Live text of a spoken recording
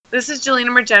This is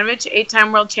Jelena Marjanovic,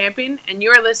 8-time world champion, and you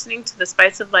are listening to the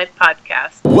Spice of Life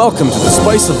podcast. Welcome to the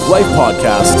Spice of Life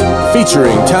podcast,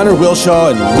 featuring Tanner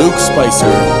Wilshaw and Luke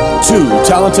Spicer. Two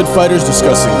talented fighters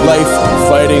discussing life,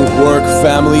 fighting, work,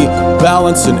 family,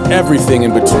 balance, and everything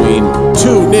in between.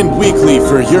 Tune in weekly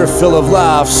for your fill of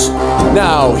laughs.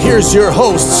 Now, here's your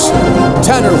hosts,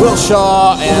 Tanner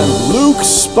Wilshaw and Luke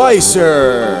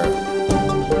Spicer.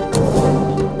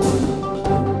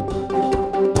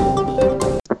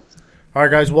 All right,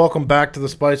 guys, welcome back to the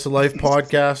Spice of Life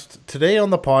podcast. Today on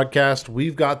the podcast,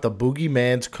 we've got the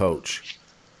Boogeyman's coach,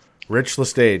 Rich Le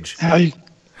Stange.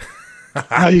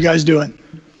 How you guys doing?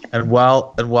 And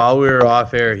while we were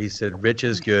off air, he said, "Rich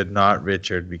is good, not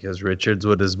Richard," because Richard's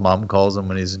what his mom calls him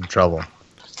when he's in trouble.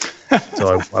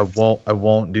 So I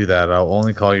won't do that. I'll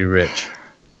only call you Rich.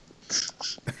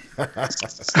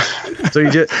 So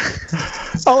you just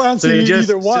I'll answer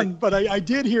either one, but I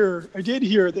did hear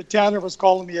that Tanner was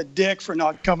calling me a dick for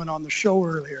not coming on the show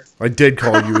earlier. I did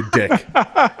call you a dick.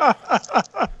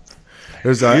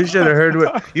 You should have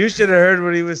heard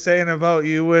what he was saying about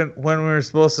you when we were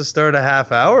supposed to start a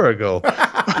half hour ago.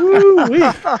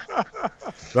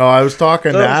 No, I was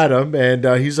talking to Adam, and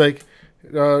he's like,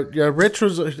 "Yeah, Rich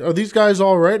was. Are these guys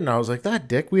all right?" And I was like, "That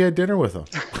dick. We had dinner with him."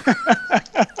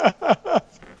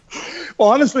 Well,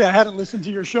 honestly, I hadn't listened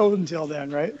to your show until then,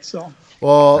 right? So.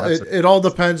 Well, it all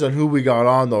depends on who we got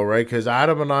on, though, right? Because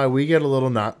Adam and I, we get a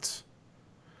little nuts.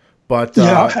 But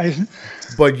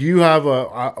but you have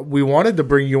we wanted to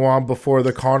bring you on before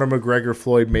the Conor McGregor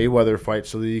Floyd Mayweather fight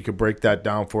so that you could break that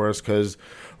down for us, because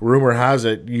rumor has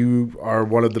it you are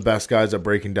one of the best guys at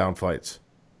breaking down fights.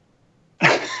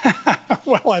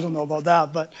 Well, I don't know about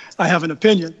that, but I have an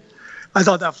opinion. I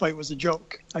thought that fight was a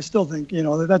joke. I still think,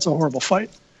 that's a horrible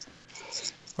fight.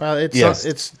 Well,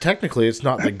 it's technically it's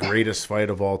not the greatest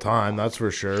fight of all time, that's for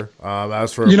sure.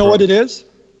 As for what it is?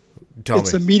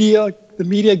 It's the media. The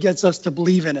media gets us to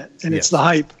believe in it, and It's the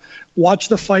hype. Watch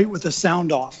the fight with the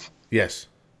sound off. Yes.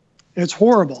 It's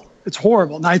horrible. It's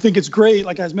horrible. And I think it's great,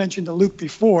 like I mentioned to Luke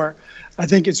before, I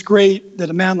think it's great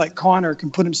that a man like Conor can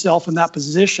put himself in that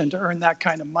position to earn that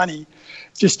kind of money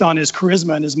just on his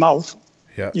charisma and his mouth.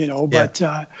 Yeah. But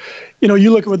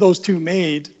you look at what those two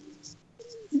made.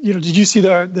 Did you see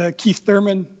the Keith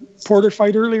Thurman Porter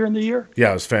fight earlier in the year?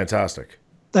 Yeah, it was fantastic.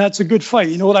 That's a good fight.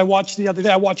 You know what I watched the other day?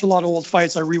 I watch a lot of old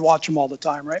fights. I rewatch them all the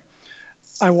time, right?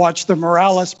 I watched the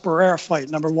Morales-Barrera fight,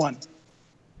 number 1.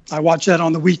 I watched that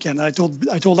on the weekend. I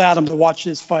told Adam to watch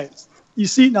his fight. You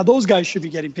see, now those guys should be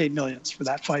getting paid millions for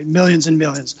that fight, millions and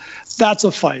millions. That's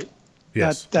a fight.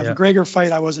 Yes. That McGregor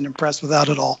fight, I wasn't impressed with that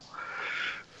at all.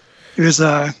 It was,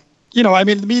 the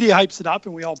media hypes it up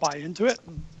and we all buy into it.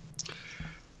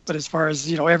 But as far as,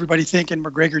 everybody thinking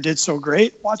McGregor did so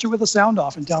great, watch it with the sound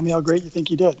off and tell me how great you think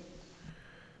he did.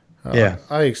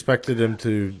 I expected him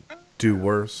to do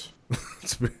worse,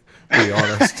 to be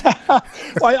honest.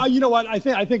 Well, you know what? I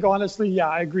think honestly,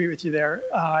 I agree with you there.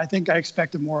 I think I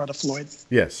expected more out of Floyd.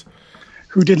 Yes.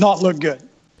 Who did not look good.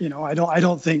 I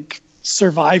don't think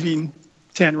surviving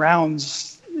 10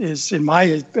 rounds is, in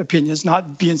my opinion, is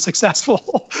not being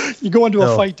successful. You go into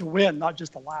a fight to win, not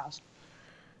just to last.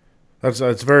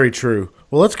 That's very true.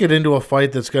 Well, let's get into a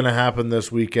fight that's going to happen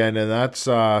this weekend, and that's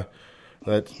I'm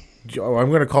going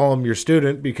to call him your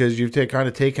student because you've kind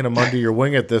of taken him under your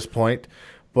wing at this point.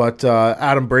 But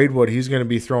Adam Braidwood, he's going to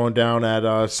be throwing down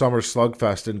at Summer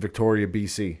Slugfest in Victoria,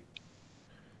 BC.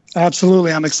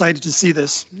 Absolutely, I'm excited to see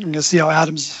this. I'm going to see how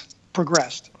Adam's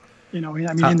progressed. In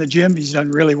the gym, he's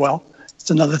done really well. It's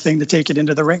another thing to take it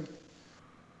into the ring.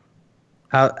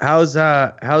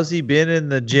 How's he been in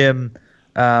the gym?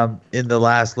 In the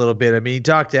last little bit? I mean, he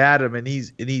talked to Adam and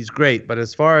he's great, but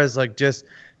as far as like just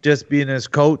being his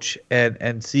coach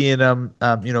and seeing him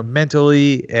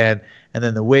mentally and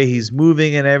then the way he's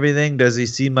moving and everything, does he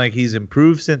seem like he's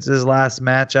improved since his last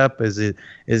matchup? Is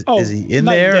he in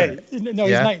there? No,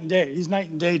 he's night and day. He's night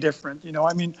and day different.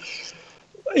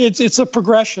 It's a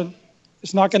progression.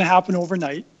 It's not going to happen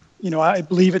overnight. I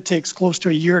believe it takes close to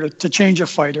a year to change a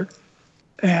fighter.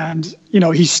 And,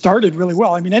 he started really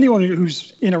well. I mean, anyone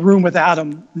who's in a room with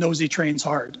Adam knows he trains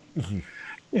hard.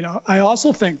 Mm-hmm. I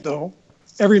also think, though,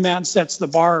 every man sets the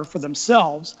bar for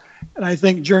themselves. And I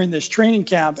think during this training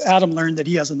camp, Adam learned that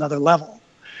he has another level.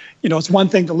 It's one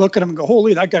thing to look at him and go,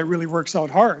 holy, that guy really works out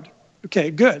hard.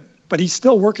 Okay, good. But he's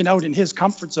still working out in his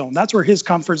comfort zone. That's where his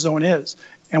comfort zone is.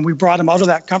 And we brought him out of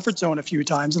that comfort zone a few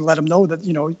times and let him know that,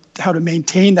 how to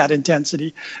maintain that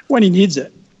intensity when he needs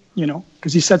it.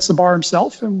 Because he sets the bar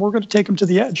himself, and we're going to take him to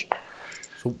the edge.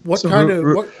 So what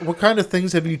kind of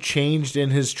things have you changed in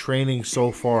his training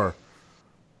so far?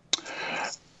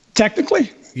 Technically?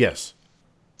 Yes.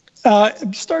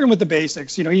 Starting with the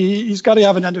basics, he's got to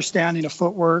have an understanding of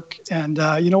footwork. And,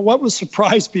 what will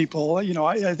surprise people,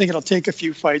 I think it'll take a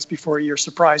few fights before you're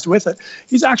surprised with it.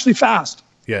 He's actually fast.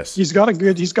 Yes. He's got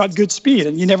good speed,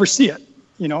 and you never see it,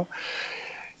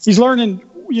 He's learning,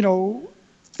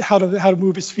 how to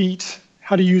move his feet,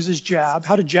 how to use his jab,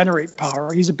 how to generate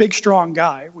power. He's a big, strong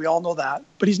guy. We all know that.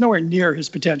 But he's nowhere near his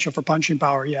potential for punching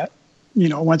power yet.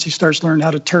 Once he starts learning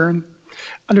how to turn,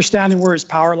 understanding where his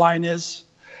power line is,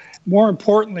 more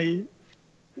importantly,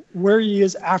 where he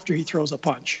is after he throws a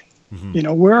punch.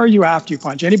 Mm-hmm. Where are you after you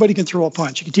punch? Anybody can throw a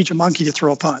punch. You can teach a monkey to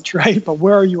throw a punch, right? But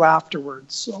where are you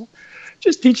afterwards? So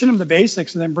just teaching him the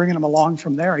basics and then bringing him along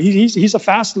from there. He's a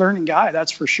fast learning guy,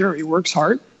 that's for sure. He works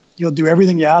hard. He'll do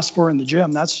everything you ask for in the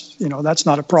gym. That's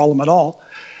not a problem at all.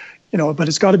 But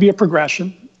it's got to be a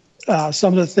progression.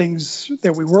 Some of the things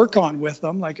that we work on with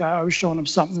him, like I was showing him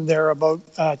something there about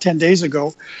 10 days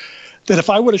ago, that if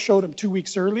I would have showed him 2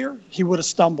 weeks earlier, he would have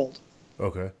stumbled.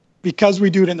 Okay. Because we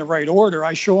do it in the right order,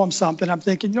 I show him something. I'm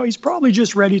thinking, he's probably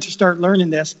just ready to start learning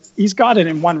this. He's got it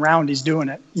in one round. He's doing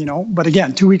it, But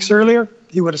again, 2 weeks earlier,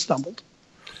 he would have stumbled.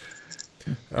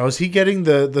 Now, is he getting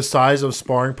the size of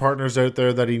sparring partners out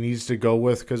there that he needs to go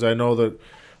with? Because I know that,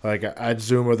 like at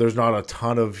Zuma, there's not a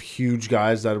ton of huge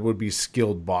guys that would be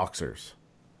skilled boxers.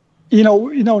 No,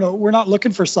 we're not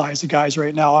looking for size of guys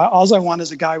right now. All I want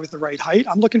is a guy with the right height.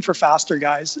 I'm looking for faster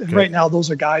guys. And right now,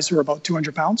 those are guys who are about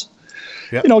 200 pounds.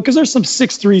 Yep. Because there's some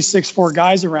 6'3", 6'4"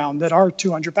 guys around that are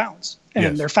 200 pounds.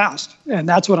 And they're fast. And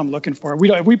that's what I'm looking for.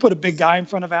 If we put a big guy in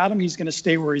front of Adam, he's going to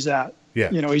stay where he's at. Yeah.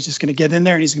 He's just going to get in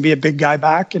there and he's going to be a big guy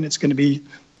back. And it's going to be,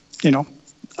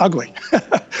 ugly.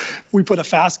 We put a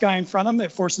fast guy in front of him,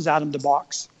 it forces Adam to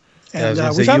box. And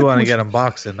you want to get him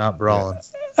boxing, not brawling.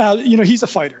 He's a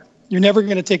fighter. You're never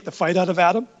going to take the fight out of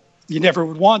Adam. You never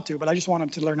would want to, but I just want him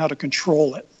to learn how to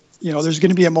control it. There's going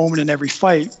to be a moment in every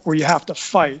fight where you have to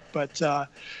fight, but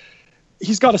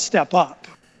he's got to step up.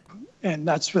 And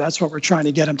that's what we're trying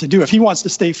to get him to do. If he wants to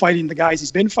stay fighting the guys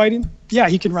he's been fighting,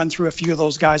 he can run through a few of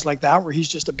those guys like that where he's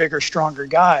just a bigger, stronger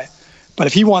guy. But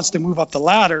if he wants to move up the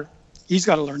ladder, he's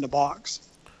got to learn to box.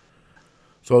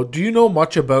 So do you know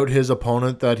much about his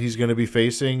opponent that he's going to be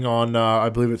facing on, I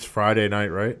believe it's Friday night,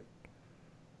 right?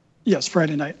 Yes,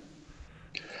 Friday night.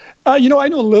 I know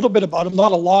a little bit about him,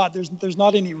 not a lot. There's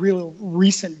not any real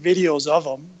recent videos of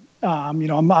him.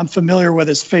 I'm familiar with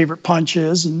his favorite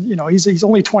punches, and he's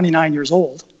only 29 years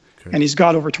old, and he's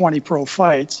got over 20 pro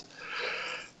fights.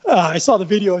 I saw the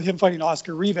video of him fighting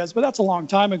Oscar Rivas, but that's a long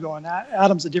time ago, and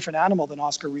Adam's a different animal than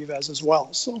Oscar Rivas as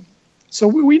well. So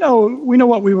we know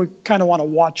what we would kind of want to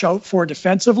watch out for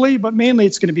defensively, but mainly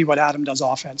it's going to be what Adam does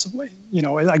offensively.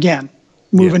 Again,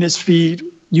 moving his feet,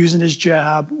 using his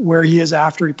jab, where he is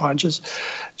after he punches,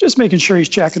 just making sure he's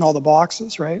checking all the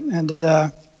boxes, right? And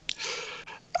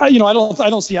I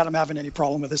don't see Adam having any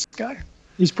problem with this guy.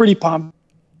 He's pretty pumped.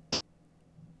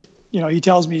 He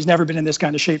tells me he's never been in this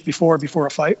kind of shape before a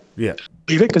fight. Yeah,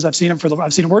 believe it, because I've seen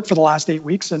him work for the last 8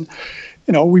 weeks, and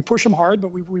we push him hard, but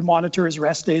we monitor his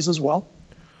rest days as well,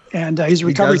 and his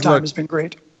recovery time has been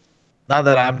great. Not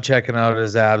that I'm checking out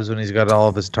his abs when he's got all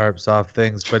of his tarps off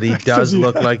things, but he does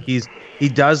look like he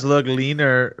does look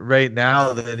leaner right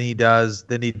now than he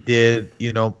did,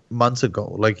 months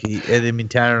ago.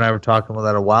 Tanner and I were talking about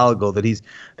that a while ago, that I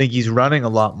think he's running a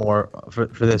lot more for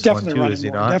this definitely one too, is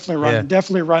he not?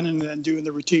 Definitely running and doing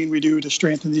the routine we do to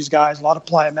strengthen these guys, a lot of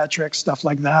plyometrics, stuff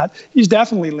like that. He's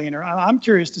definitely leaner. I'm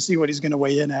curious to see what he's going to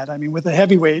weigh in at. With a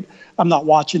heavyweight, I'm not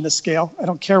watching the scale. I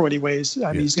don't care what he weighs.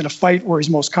 He's going to fight where he's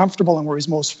most comfortable and where he's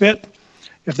most fit.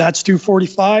 If that's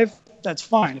 245, that's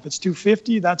fine. If it's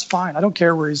 250, that's fine. I don't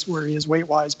care where he is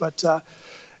weight-wise, but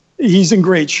he's in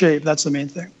great shape. That's the main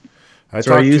thing.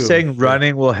 So are you saying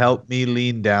running will help me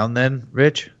lean down then,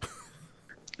 Rich?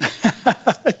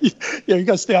 Yeah, you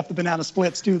got to stay off the banana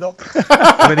splits too, though.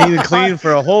 I've been eating clean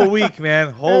for a whole week, man.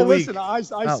 Week. Listen, I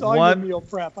saw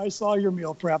your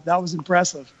meal prep. That was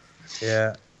impressive.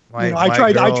 Yeah. I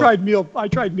tried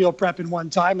meal prep in one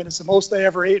time, and it's the most I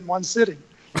ever ate in one sitting.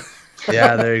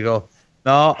 Yeah, there you go.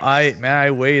 No,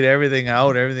 I weighed everything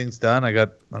out. Everything's done. I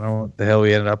don't know what the hell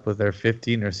we ended up with there,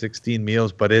 15 or 16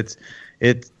 meals, but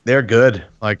they're good.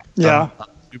 I'm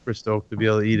super stoked to be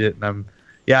able to eat it, and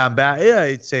I'm back. Yeah,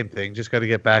 it's same thing. Just got to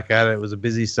get back at it. It was a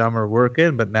busy summer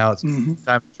working, but now it's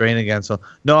time to train again. So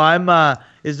no,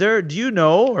 do you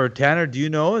know, or Tanner, do you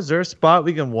know, is there a spot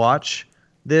we can watch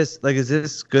this? Is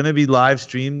this going to be live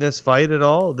streamed, this fight at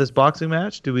all, this boxing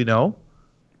match? Do we know?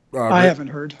 I haven't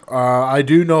heard. I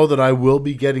do know that I will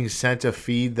be getting sent a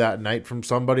feed that night from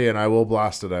somebody, and I will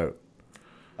blast it out.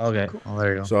 Okay. Well,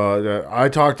 there you go. So I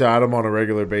talk to Adam on a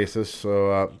regular basis.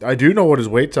 So I do know what his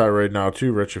weight's at right now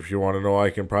too, Rich. If you want to know,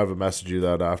 I can private message you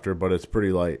that after, but it's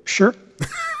pretty light. Sure.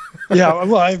 Yeah,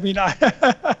 well, I mean,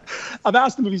 I've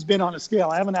asked him if he's been on a scale.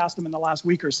 I haven't asked him in the last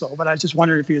week or so, but I just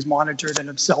wondered if he was monitored in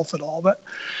himself at all. But,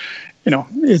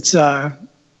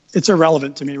 it's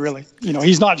irrelevant to me, really.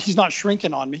 He's not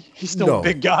shrinking on me. He's still a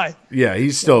big guy. Yeah,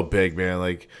 he's still big, man.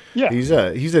 Like, he's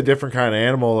a different kind of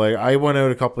animal. Like, I went out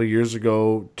a couple of years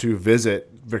ago to visit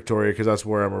Victoria because that's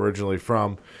where I'm originally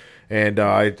from. And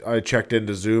I checked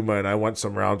into Zuma and I went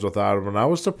some rounds with Adam, and I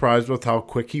was surprised with how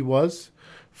quick he was.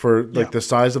 For the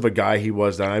size of a guy he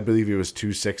was then. I believe he was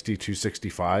 260,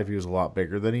 265. He was a lot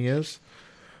bigger than he is.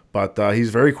 But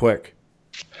he's very quick.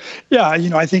 Yeah, I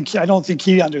don't think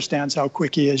he understands how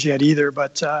quick he is yet either.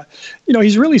 But,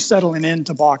 he's really settling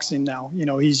into boxing now.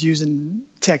 He's using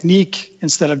technique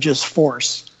instead of just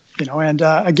force. And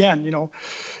again,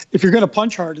 if you're going to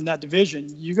punch hard in that division,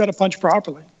 you got to punch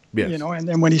properly. Yes. And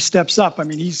then when he steps up, I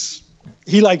mean,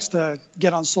 he likes to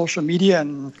get on social media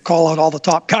and call out all the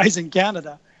top guys in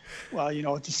Canada.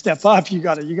 Well, to step up, you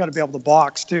got to be able to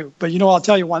box too. But I'll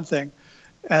tell you one thing,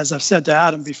 as I've said to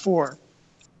Adam before,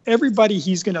 everybody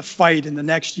he's going to fight in the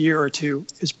next year or two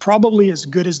is probably as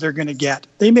good as they're going to get.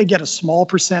 They may get a small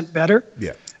 % better,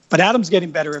 but Adam's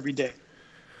getting better every day.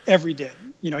 Every day.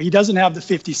 He doesn't have the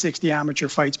 50, 60 amateur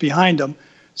fights behind him.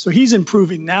 So he's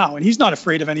improving now, and he's not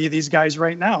afraid of any of these guys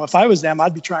right now. If I was them,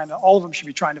 I'd be all of them should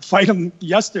be trying to fight him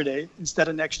yesterday instead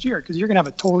of next year, because you're going to have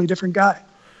a totally different guy.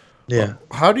 Yeah.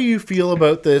 How do you feel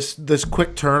about this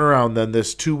quick turnaround then,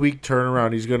 this 2-week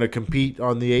turnaround? He's going to compete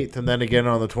on the 8th and then again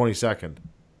on the 22nd.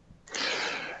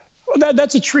 Well,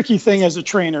 that's a tricky thing as a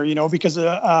trainer, because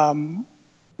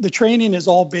the training is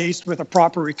all based with a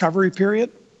proper recovery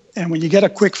period. And when you get a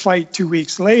quick fight 2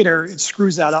 weeks later, it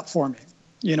screws that up for me.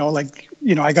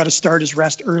 I got to start his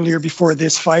rest earlier before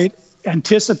this fight,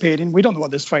 anticipating we don't know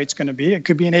what this fight's going to be. It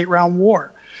could be an 8-round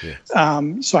war. Yeah.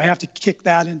 So I have to kick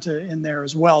that in there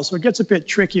as well. So it gets a bit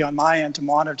tricky on my end to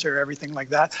monitor everything like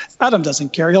that. Adam doesn't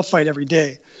care. He'll fight every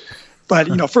day. But,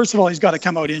 first of all, he's got to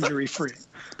come out injury free.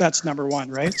 That's number one,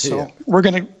 right? So we're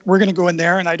gonna go in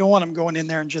there, and I don't want him going in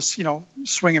there and just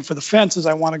swinging for the fences.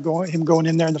 I want him going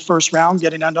in there in the first round,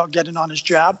 getting on his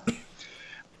jab.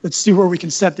 Let's see where we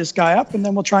can set this guy up, and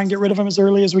then we'll try and get rid of him as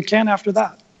early as we can after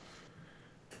that.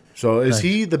 So is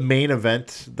he the main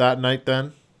event that night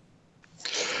then?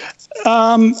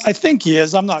 I think he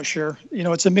is. I'm not sure.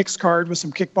 It's a mixed card with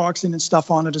some kickboxing and stuff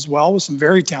on it as well, with some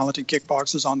very talented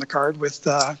kickboxers on the card with,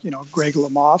 Greg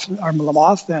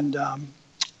Lamoth and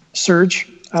Serge,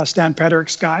 Stan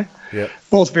Petrick's guy. Yeah.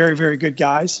 Both very, very good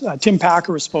guys. Tim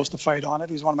Packer was supposed to fight on it.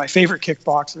 He's one of my favorite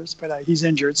kickboxers, but he's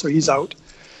injured, so he's out.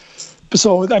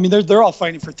 So, I mean, they're all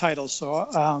fighting for titles. So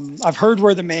I've heard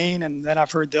we're the main, and then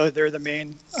I've heard they're the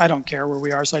main. I don't care where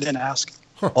we are, so I didn't ask.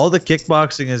 All the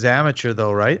kickboxing is amateur,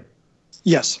 though, right?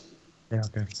 Yes. Yeah,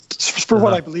 okay. For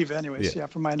what I believe, anyways. Yeah,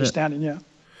 from my understanding, yeah.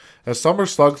 Summer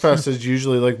Slugfest is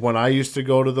usually, like, when I used to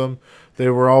go to them, they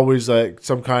were always like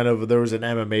there was an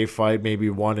MMA fight, maybe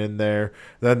one in there.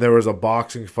 Then there was a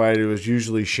boxing fight. It was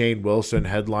usually Shane Wilson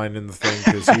headlining the thing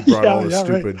because he brought all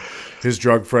his his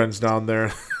drug friends down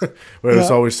there. But it was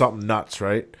always something nuts,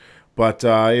 right? But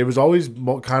it was always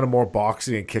kind of more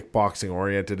boxing and kickboxing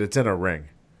oriented. It's in a ring.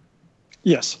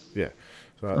 Yes. Yeah.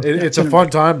 So it's a fun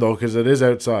time, though, because it is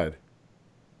outside.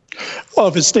 Well,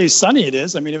 if it stays sunny, it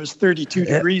is. I mean, it was 32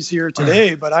 degrees here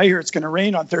today, but I hear it's going to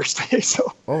rain on Thursday.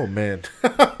 So. Oh, man.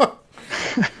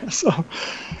 So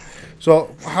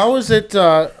how is it?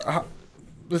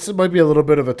 This might be a little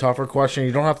bit of a tougher question.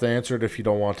 You don't have to answer it if you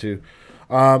don't want to.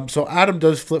 So Adam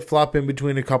does flip-flop in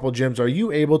between a couple gyms. Are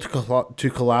you able to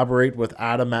collaborate with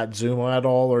Adam at Zuma at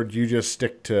all, or do you just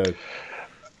stick to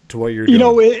what you're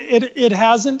doing? It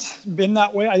hasn't been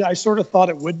that way. I sort of thought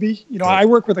it would be. I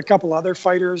work with a couple other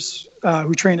fighters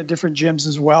who train at different gyms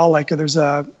as well. Like there's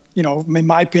in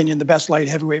my opinion, the best light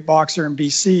heavyweight boxer in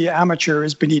BC, amateur,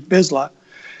 is Benit Bisla.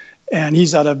 And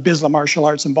he's out of Bisla Martial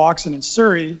Arts and Boxing in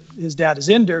Surrey. His dad is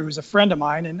Inder, who's a friend of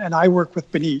mine, and I work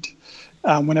with Benit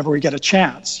whenever we get a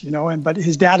chance, but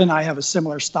his dad and I have a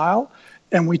similar style,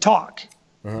 and we talk.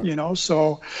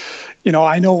 So,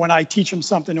 I know when I teach him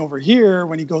something over here,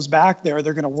 when he goes back there,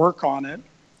 they're going to work on it,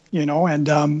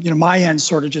 and, my end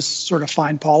sort of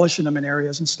fine polishing them in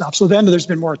areas and stuff. So then there's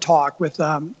been more talk with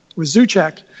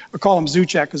Zuchek. I call him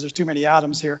Zuchek because there's too many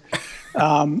Adams here.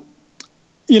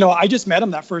 I just met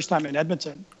him that first time in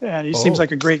Edmonton, and he seems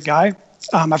like a great guy.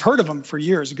 I've heard of him for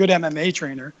years, a good MMA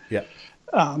trainer. Yeah.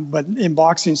 But in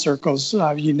boxing circles,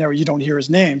 you don't hear his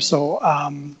name. So,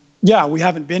 Yeah, we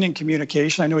haven't been in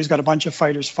communication. I know he's got a bunch of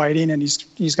fighters fighting, and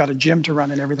he's got a gym to run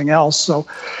and everything else. So,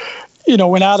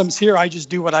 when Adam's here, I just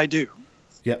do what I do.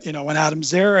 Yeah. When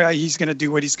Adam's there, he's going to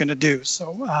do what he's going to do.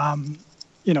 So,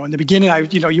 in the beginning,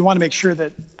 you want to make sure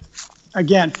that,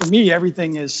 again, for me,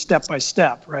 everything is step by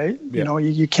step, right? Yeah.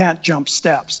 You can't jump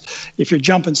steps. If you're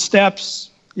jumping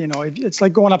steps, it's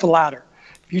like going up a ladder.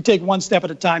 If you take one step at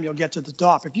a time, you'll get to the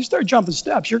top. If you start jumping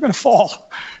steps, you're going to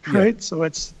fall, right? Yeah. So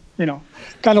it's,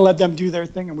 kind of let them do their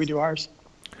thing and we do ours.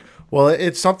 Well,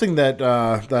 it's something that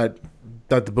the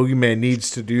Boogeyman needs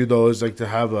to do, though, is like to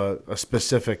have a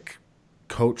specific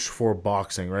coach for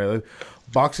boxing, right? Like,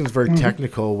 boxing's very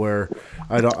technical, where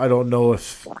I don't know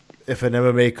if an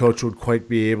MMA coach would quite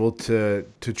be able to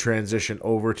transition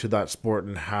over to that sport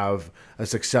and have a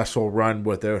successful run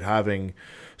without having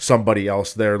somebody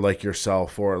else there like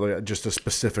yourself, or like just a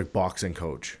specific boxing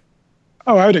coach.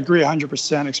 Oh, I would agree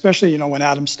 100%, especially, when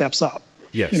Adam steps up.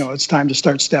 Yes. It's time to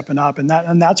start stepping up, and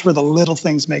that's where the little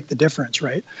things make the difference,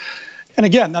 right? And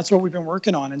again, that's what we've been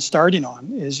working on and starting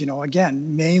on is,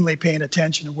 again, mainly paying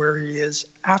attention to where he is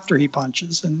after he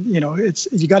punches. And,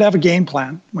 you got to have a game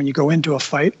plan when you go into a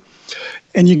fight,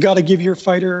 and you got to give your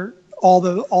fighter all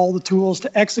the tools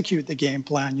to execute the game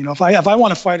plan. If I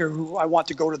want a fighter who I want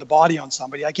to go to the body on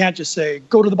somebody, I can't just say,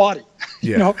 go to the body.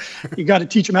 Yeah. You got to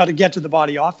teach them how to get to the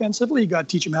body offensively. You got to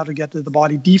teach them how to get to the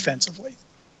body defensively,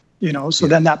 so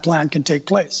then that plan can take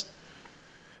place.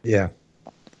 Yeah.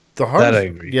 The hardest, that I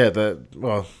agree. Yeah,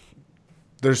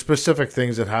 there's specific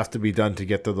things that have to be done to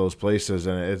get to those places,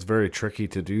 and it's very tricky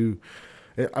to do.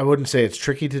 I wouldn't say it's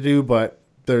tricky to do, but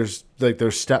there's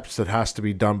steps that has to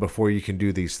be done before you can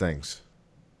do these things.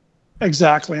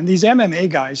 Exactly. And these MMA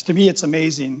guys, to me, it's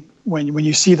amazing when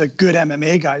you see the good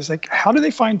MMA guys, like, how do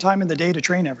they find time in the day to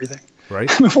train everything? Right.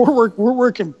 We're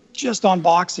working just on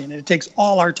boxing, and it takes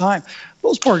all our time.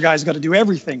 Those poor guys got to do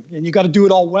everything, and you got to do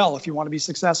it all well if you want to be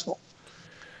successful.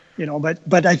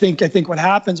 But I think what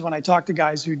happens when I talk to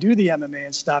guys who do the MMA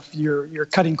and stuff, you're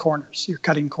cutting corners. You're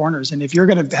cutting corners, and if you're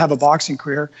going to have a boxing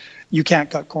career, you can't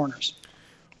cut corners.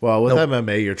 Well, with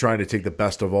MMA, you're trying to take the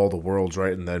best of all the worlds,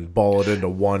 right, and then ball it into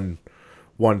one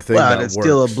thing well, that and it's works.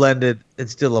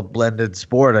 still a blended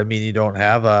sport. I mean,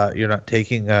 you're not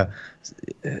taking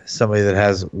somebody that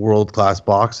has world-class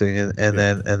boxing and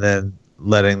then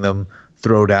letting them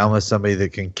throw down with somebody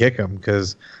that can kick them,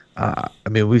 because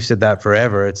we've said that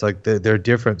forever. It's like they're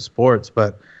different sports,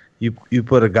 but you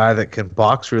put a guy that can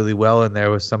box really well in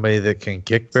there with somebody that can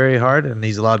kick very hard, and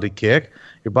he's allowed to kick.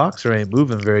 Your boxer ain't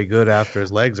moving very good after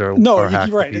his legs are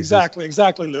hacked right. to pieces.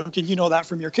 Exactly, Luke. And you know that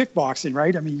from your kickboxing,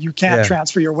 right? I mean, you can't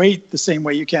transfer your weight the same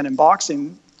way you can in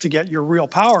boxing to get your real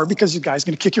power, because the guy's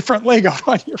going to kick your front leg off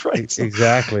on you, right? So.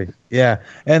 Exactly. Yeah.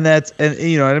 And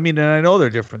you know what I mean? And I know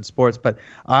they're different sports, but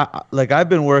I've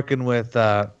been working with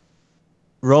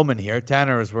Roman here.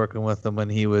 Tanner was working with him when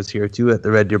he was here too at the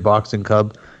Red Deer Boxing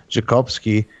Club,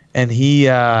 Jakobski, and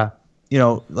he,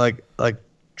 like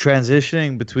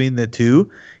transitioning between the two,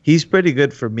 he's pretty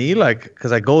good for me,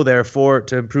 because I go there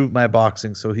to improve my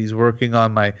boxing. So he's working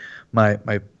on my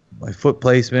foot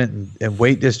placement and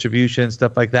weight distribution,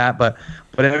 stuff like that. But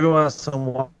every once in a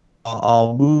while,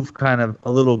 I'll move kind of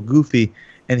a little goofy,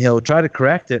 and he'll try to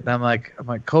correct it. And I'm like,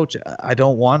 Coach, I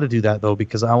don't want to do that though,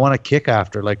 because I want to kick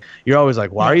after. Like, you're always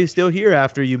like, why are you still here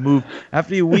after you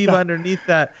weave underneath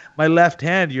my left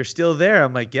hand? You're still there.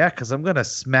 I'm like, yeah, because I'm gonna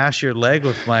smash your leg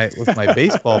with my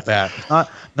baseball bat,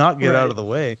 not get out of the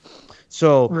way.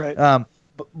 So,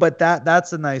 but that's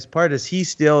the nice part is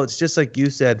it's just like you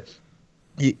said.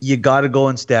 You got to go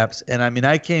in steps. And I mean,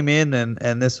 I came in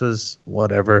and this was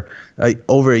over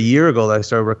a year ago that I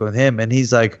started working with him, and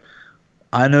he's like,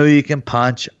 I know you can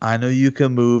punch. I know you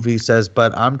can move. He says,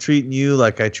 but I'm treating you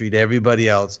like I treat everybody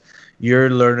else. You're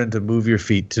learning to move your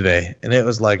feet today. And it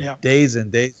was like days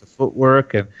and days of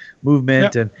footwork and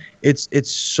movement. And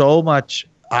it's so much.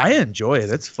 I enjoy it.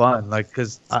 It's fun.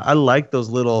 Because I like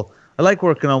I like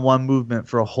working on one movement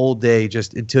for a whole day,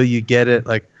 just until you get it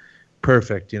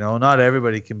perfect. Not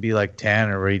everybody can be like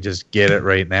Tanner where you just get it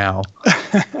right now.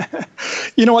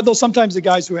 You know what, though? Sometimes the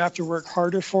guys who have to work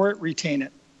harder for it retain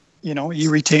it. You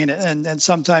retain it. And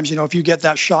sometimes, if you get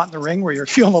that shot in the ring where you're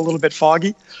feeling a little bit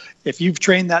foggy, if you've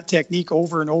trained that technique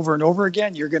over and over and over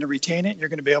again, you're going to retain it. You're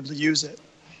going to be able to use it.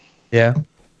 Yeah.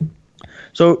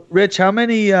 So, Rich, how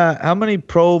many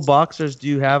pro boxers do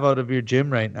you have out of your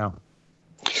gym right now?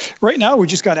 Right now, we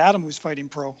just got Adam, who's fighting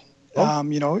pro. Oh.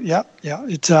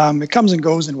 It comes and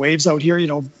goes in waves out here.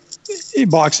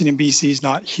 Boxing in BC is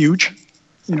not huge.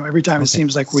 Every time it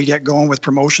seems like we get going with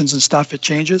promotions and stuff, it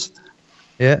changes.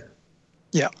 Yeah.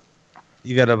 Yeah.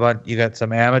 you got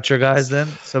some amateur guys then?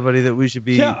 Somebody that we should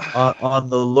be on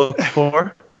the look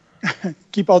for?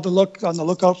 Keep on the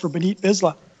lookout for Benit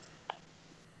Bisla.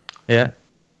 Yeah.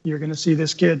 You're going to see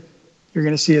this kid.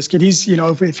 He's,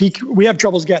 we have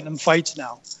troubles getting him fights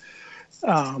now.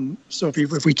 So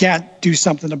if we can't do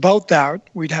something about that,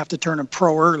 we'd have to turn him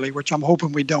pro early, which I'm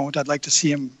hoping we don't. I'd like to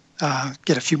see him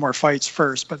get a few more fights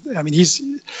first. But I mean, he's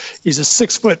a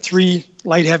 6'3"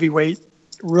 light heavyweight,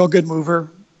 real good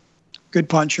mover, good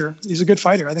puncher. He's a good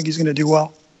fighter. I think he's going to do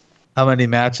well. How many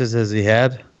matches has he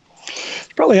had? He's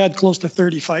probably had close to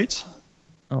 30 fights.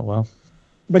 Oh, wow.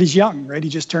 But he's young, right? He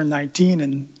just turned 19,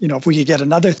 and if we could get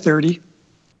another 30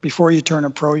 before you turn a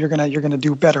pro, you're gonna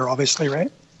do better, obviously,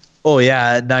 right? Oh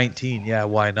yeah, at 19, yeah,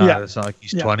 why not? Yeah. It's not like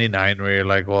he's 29 where you're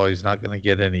like, well, he's not gonna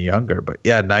get any younger. But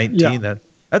yeah, 19,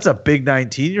 that's a big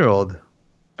 19-year-old.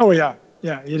 Oh yeah,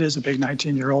 it is a big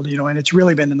 19-year-old, and it's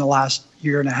really been in the last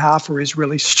year and a half where he's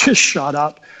really just shot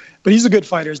up. But he's a good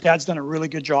fighter. His dad's done a really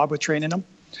good job with training him.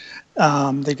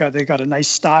 They got a nice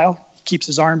style. Keeps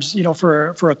his arms,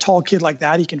 for a tall kid like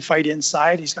that, he can fight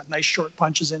inside. He's got nice short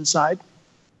punches inside.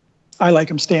 I like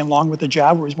him staying long with the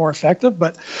jab where he's more effective,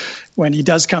 but when he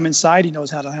does come inside, he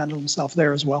knows how to handle himself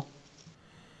there as well.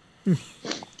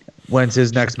 When's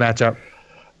his next matchup?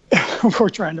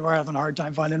 We're having a hard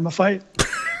time finding him a fight.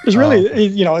 There's really,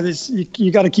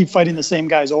 you got to keep fighting the same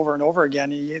guys over and over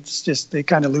again. It's just, they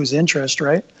kind of lose interest,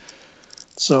 right?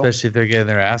 So especially if they're getting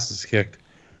their asses kicked.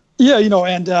 Yeah,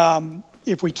 and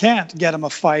if we can't get him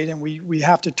a fight and we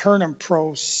have to turn him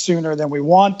pro sooner than we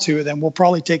want to, then we'll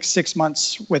probably take 6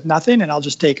 months with nothing, and I'll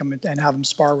just take him and have him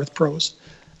spar with pros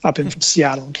up in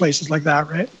Seattle and places like that,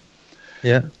 right?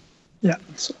 Yeah. Yeah.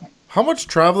 So. How much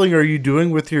traveling are you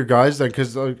doing with your guys then?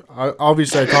 Because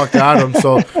obviously I talked to Adam,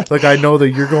 so I know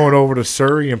that you're going over to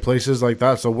Surrey and places like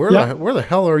that. So where the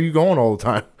hell are you going all the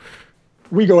time?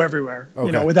 We go everywhere.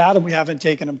 Okay. With Adam, we haven't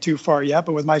taken him too far yet,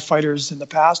 but with my fighters in the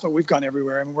past, we've gone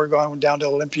everywhere. I mean, we're going down to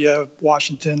Olympia,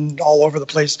 Washington, all over the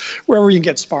place, wherever you can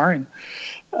get sparring.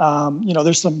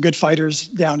 There's some good fighters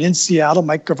down in Seattle.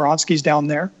 Mike Gavronski's down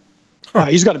there.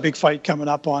 He's got a big fight coming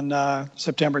up on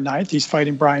September 9th. He's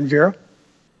fighting Brian Vera.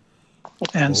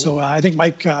 And so I think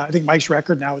Mike's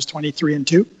record now is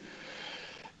 23-2.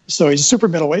 So he's a super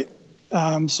middleweight.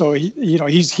 So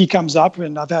he comes up,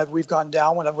 and we've gone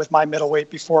down with my middleweight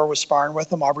before. Was sparring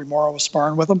with him. Aubrey Morrow was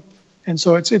sparring with him, and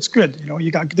so it's good.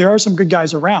 There are some good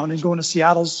guys around, and going to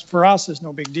Seattle's for us is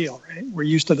no big deal, right? We're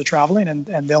used to the traveling, and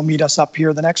they'll meet us up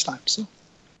here the next time. So,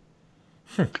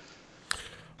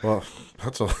 well,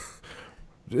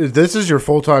 this is your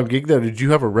full-time gig though. Did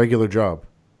you have a regular job?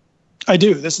 I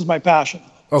do. This is my passion.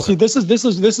 Okay. See, this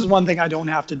is one thing I don't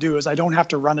have to do is I don't have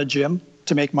to run a gym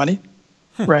to make money.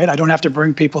 Right. I don't have to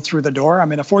bring people through the door.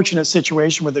 I'm in a fortunate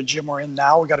situation with the gym we're in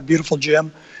now. We got a beautiful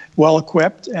gym, well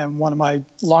equipped. And one of my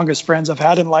longest friends I've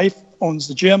had in life owns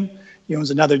the gym. He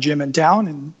owns another gym in town,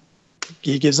 and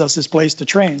he gives us his place to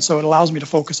train. So it allows me to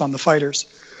focus on the fighters.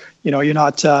 You're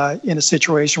not in a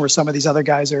situation where some of these other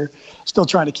guys are still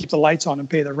trying to keep the lights on and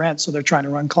pay the rent. So they're trying to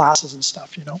run classes and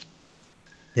stuff,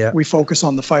 Yeah. We focus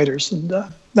on the fighters. And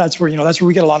that's where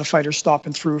we get a lot of fighters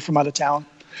stopping through from out of town.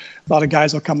 A lot of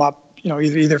guys will come up,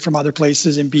 either from other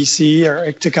places in BC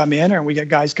or to come in, or we get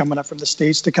guys coming up from the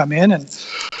States to come in. And,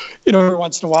 every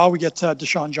once in a while we get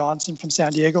Deshaun Johnson from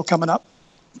San Diego coming up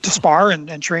to spar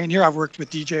and train here. I've worked with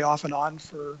DJ off and on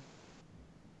for,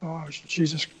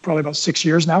 probably about 6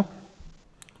 years now.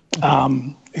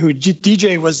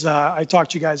 DJ was, I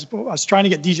talked to you guys, I was trying to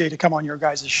get DJ to come on your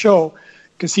guys' show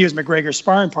because he was McGregor's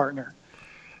sparring partner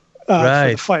for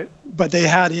the fight. But they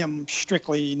had him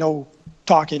strictly no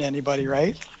talking to anybody,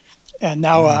 right? And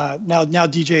now, now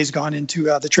DJ's gone into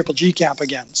the Triple G camp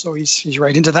again, so he's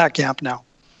right into that camp now.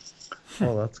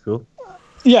 Oh, that's cool.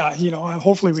 Yeah,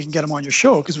 hopefully we can get him on your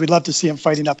show because we'd love to see him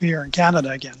fighting up here in Canada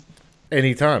again.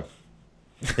 Anytime.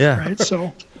 Yeah. Right.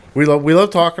 So we love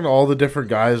talking to all the different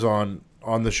guys on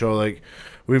the show. Like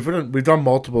we've done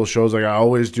multiple shows. Like I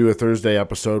always do a Thursday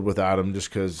episode with Adam just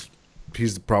because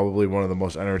he's probably one of the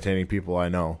most entertaining people I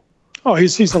know. Oh,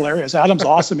 he's hilarious. Adam's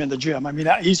awesome in the gym. I mean,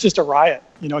 he's just a riot.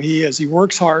 He is. He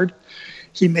works hard.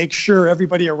 He makes sure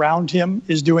everybody around him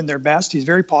is doing their best. He's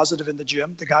very positive in the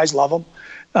gym. The guys love him.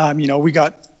 We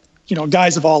got,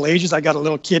 guys of all ages. I got a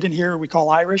little kid in here we call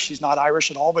Irish. He's not Irish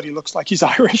at all, but he looks like he's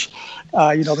Irish.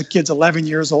 The kid's 11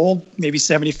 years old, maybe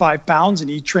 75 pounds, and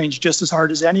he trains just as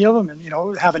hard as any of them. And,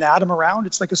 having Adam around,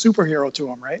 it's like a superhero to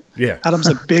him, right? Yeah. Adam's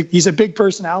he's a big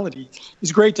personality.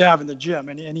 He's great to have in the gym,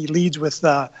 and he leads with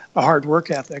a hard work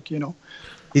ethic,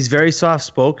 He's very soft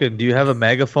spoken. Do you have a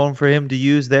megaphone for him to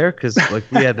use there? Because like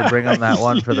we had to bring him that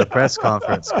one for the press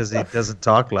conference because he doesn't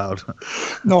talk loud.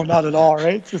 No, not at all,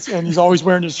 right? And he's always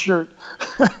wearing his shirt.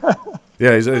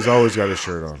 Yeah, he's always got his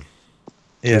shirt on.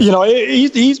 Yeah. You know,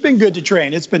 he's been good to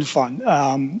train. It's been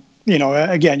fun. You know,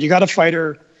 again, you got a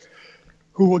fighter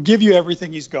who will give you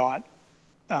everything he's got.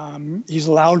 He's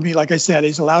allowed me, like I said,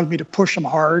 he's allowed me to push him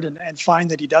hard and find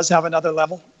that he does have another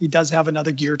level. He does have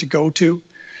another gear to go to.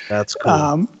 That's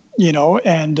cool. You know,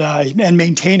 and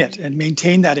maintain it and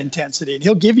maintain that intensity. And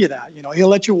he'll give you that. You know, he'll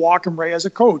let you walk him right as a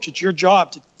coach. It's your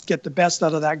job to get the best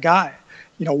out of that guy.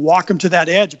 You know, walk him to that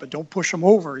edge, but don't push him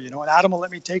over. You know, and Adam will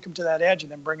let me take him to that edge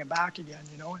and then bring him back again.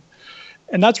 You know,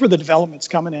 and that's where the development's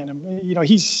coming in. And you know,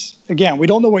 we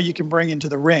don't know what you can bring into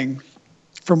the ring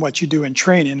from what you do in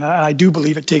training. I do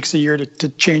believe it takes a year to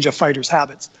change a fighter's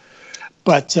habits,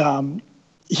 but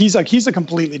he's a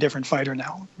completely different fighter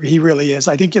now. He really is.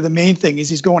 I think the main thing is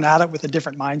he's going at it with a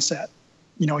different mindset.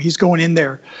 You know, he's going in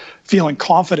there feeling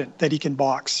confident that he can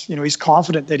box. You know, he's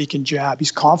confident that he can jab.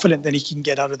 He's confident that he can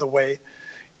get out of the way,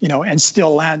 you know, and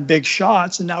still land big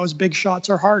shots. And now his big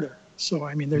shots are harder. So,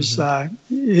 I mean, there's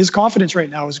his confidence right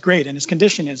now is great and his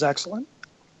conditioning is excellent.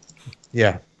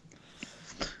 Yeah.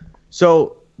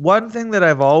 So one thing that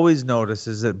I've always noticed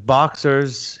is that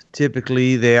boxers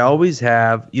typically, they always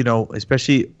have, you know,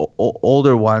 especially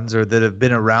older ones or that have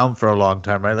been around for a long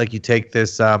time, right? Like you take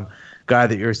this guy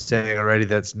that you're saying already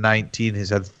that's 19,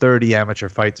 he's had 30 amateur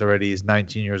fights already, he's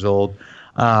 19 years old.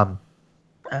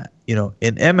 You know,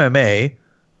 in MMA,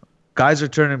 guys are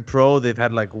turning pro, they've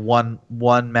had like one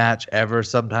match ever,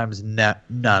 sometimes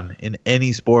none in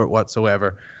any sport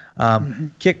whatsoever.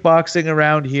 Kickboxing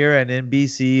around here and in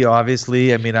BC,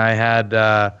 obviously, I mean, I had,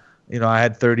 you know, I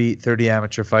had 30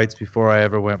 amateur fights before I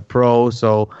ever went pro.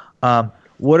 So,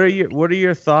 what are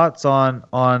your thoughts on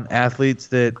athletes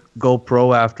that go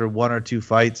pro after one or two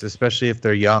fights, especially if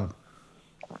they're young?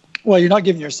 Well, you're not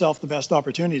giving yourself the best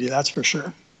opportunity, that's for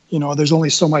sure. You know, there's only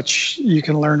so much you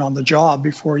can learn on the job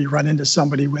before you run into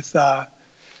somebody with,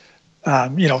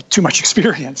 you know, too much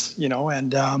experience, you know,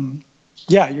 and,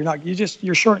 yeah, you're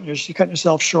cutting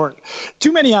yourself short.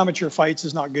 Too many amateur fights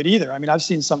is not good either. I mean, I've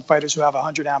seen some fighters who have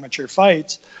 100 amateur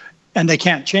fights and they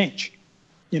can't change.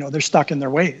 You know, they're stuck in their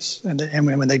ways. And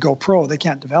when they go pro, they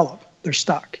can't develop. They're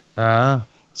stuck.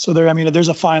 So there's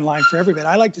a fine line for everybody.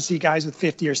 I like to see guys with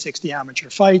 50 or 60 amateur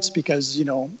fights because, you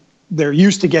know, they're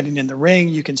used to getting in the ring.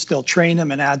 You can still train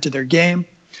them and add to their game.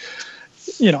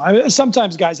 You know,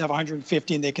 sometimes guys have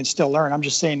 150 and they can still learn. I'm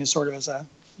just saying this sort of as a,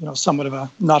 you know, somewhat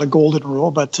of not a golden rule,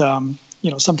 but,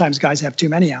 you know, sometimes guys have too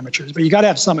many amateurs, but you got to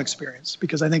have some experience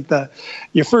because I think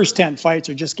your first 10 fights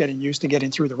are just getting used to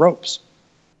getting through the ropes.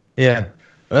 Yeah.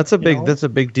 That's a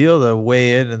big deal to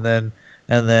weigh in and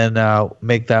then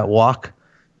make that walk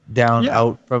down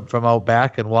out from out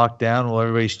back and walk down while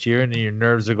everybody's cheering and your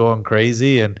nerves are going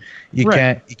crazy and you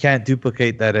can't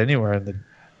duplicate that anywhere.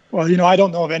 Well, you know, I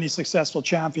don't know of any successful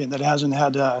champion that hasn't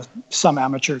had some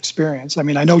amateur experience. I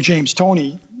mean, I know James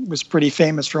Toney was pretty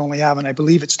famous for only having, I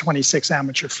believe it's 26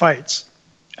 amateur fights.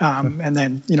 And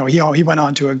then, you know, he went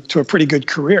on to a pretty good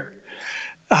career.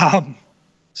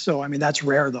 So, I mean, that's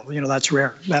rare though. You know, that's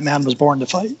rare. That man was born to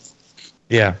fight.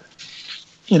 Yeah.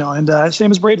 You know, and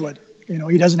same as Braidwood. You know,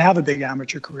 he doesn't have a big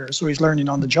amateur career, so he's learning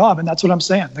on the job. And that's what I'm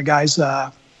saying. The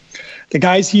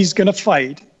guys he's going to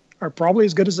fight are probably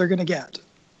as good as they're going to get.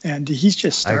 And he's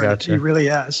just started. He really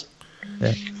has.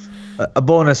 Yeah. A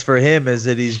bonus for him is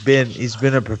that he's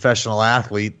been a professional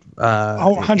athlete.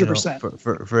 100%. You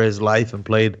know, for his life and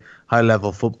played high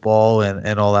level football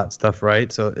and all that stuff,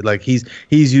 right? So like he's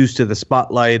used to the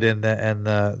spotlight and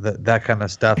the that kind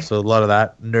of stuff. So a lot of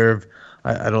that nerve,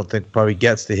 I don't think probably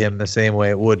gets to him the same way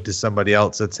it would to somebody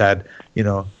else that's had, you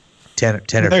know, 10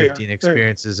 or 15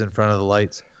 experiences in front of the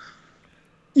lights.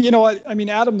 You know what? I mean,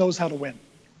 Adam knows how to win.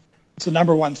 It's the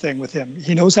number one thing with him.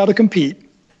 He knows how to compete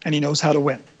and he knows how to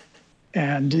win.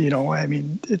 And, you know, I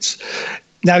mean,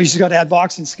 now he's got to add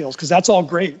boxing skills because that's all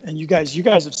great. And you guys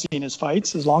have seen his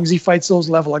fights. As long as he fights those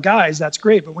level of guys, that's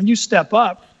great. But when you step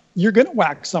up, you're going to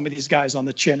whack some of these guys on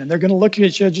the chin and they're going to look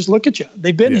at you, just look at you.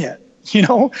 They've been hit, you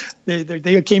know,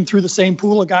 they came through the same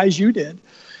pool of guys you did.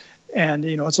 And,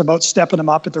 you know, it's about stepping them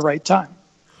up at the right time.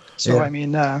 So, I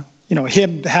mean, you know,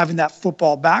 him having that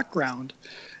football background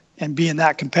and being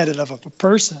that competitive of a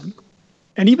person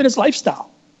and even his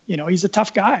lifestyle, you know, he's a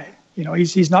tough guy. You know,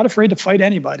 he's not afraid to fight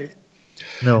anybody.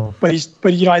 No. But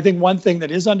you know, I think one thing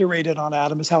that is underrated on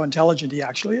Adam is how intelligent he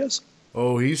actually is.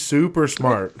 Oh, he's super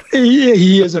smart.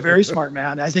 He is a very smart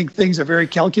man. I think things are very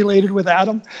calculated with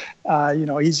Adam. You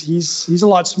know, he's a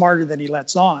lot smarter than he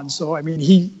lets on. So I mean,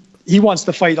 he wants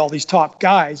to fight all these top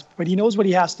guys, but he knows what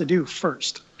he has to do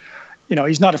first.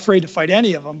 He's not afraid to fight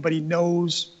any of them, but he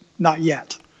knows not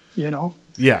yet,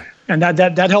 Yeah. And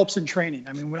that helps in training.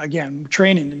 I mean, again,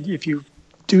 training, if you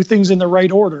do things in the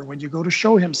right order, when you go to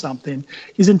show him something,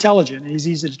 he's intelligent and he's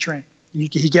easy to train. He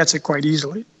gets it quite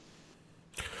easily.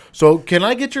 So can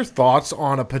I get your thoughts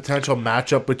on a potential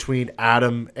matchup between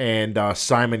Adam and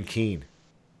Simon Keane?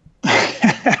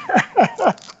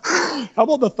 How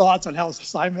about the thoughts on how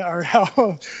Simon or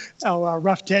how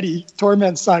Rough Teddy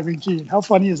torments Simon Keane? How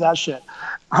funny is that shit?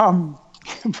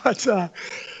 But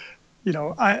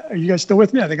are you guys still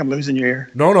with me? I think I'm losing you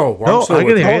here. No, I'm still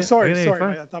with you. Oh, sorry.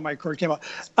 I thought my cord came out.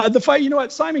 The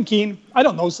fight, Simon Keane, I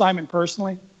don't know Simon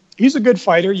personally. He's a good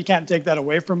fighter. You can't take that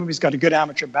away from him. He's got a good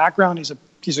amateur background.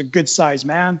 He's a good sized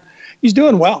man. He's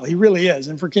doing well. He really is.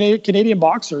 And for Canadian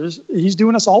boxers, he's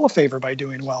doing us all a favor by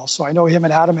doing well. So I know him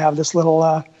and Adam have this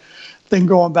little thing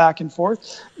going back and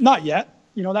forth. Not yet.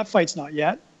 That fight's not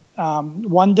yet.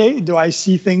 One day, do I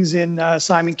see things in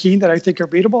Simon Keane that I think are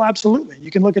beatable? Absolutely. You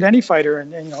can look at any fighter,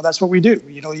 and that's what we do.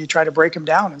 You try to break him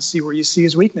down and see where you see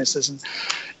his weaknesses. And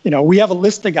we have a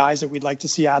list of guys that we'd like to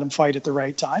see Adam fight at the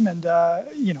right time. And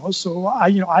so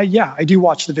I do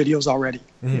watch the videos already.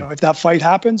 If that fight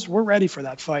happens, we're ready for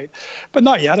that fight. But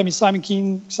not yet. I mean, Simon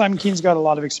Keane's got a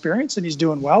lot of experience, and he's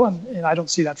doing well. And I don't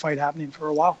see that fight happening for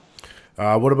a while.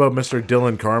 What about Mr.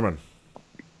 Dylan Carmen?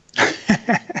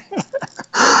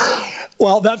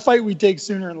 Well, that fight we take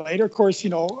sooner and later. Of course,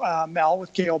 Mel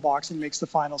with KO Boxing makes the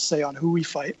final say on who we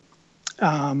fight.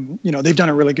 They've done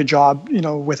a really good job,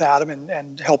 with Adam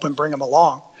and helping bring him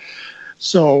along.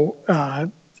 So,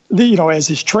 as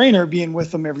his trainer, being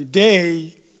with him every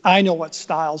day, I know what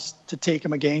styles to take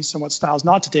him against and what styles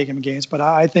not to take him against. But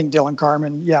I think Dylan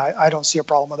Carmen, I don't see a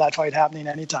problem with that fight happening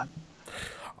anytime.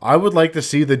 I would like to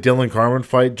see the Dylan Carmen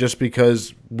fight just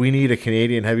because we need a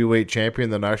Canadian heavyweight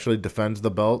champion that actually defends the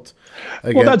belt.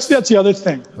 Well, that's the other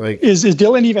thing. Is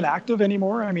Dylan even active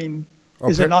anymore? I mean,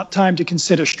 is it not time to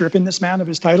consider stripping this man of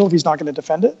his title if he's not going to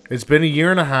defend it? It's been a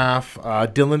year and a half.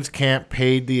 Dylan's camp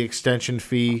paid the extension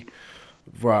fee,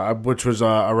 which was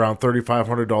around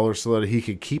 $3,500 so that he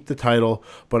could keep the title.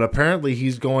 But apparently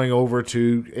he's going over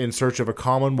in search of a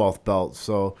Commonwealth belt.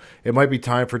 So it might be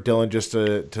time for Dylan just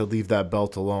to leave that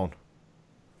belt alone.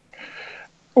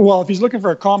 Well, if he's looking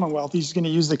for a Commonwealth, he's going to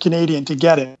use the Canadian to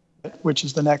get it, which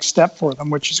is the next step for them,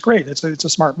 which is great. It's a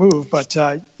smart move, but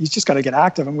he's just got to get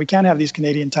active. And we can't have these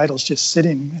Canadian titles just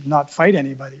sitting and not fight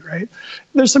anybody, right?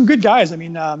 There's some good guys. I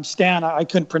mean, Stan, I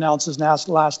couldn't pronounce his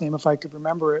last name if I could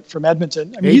remember it, from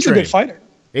Edmonton. I mean, he's a good fighter.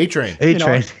 A-Train.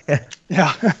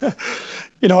 Yeah.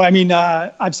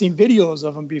 I've seen videos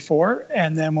of him before.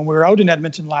 And then when we were out in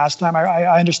Edmonton last time,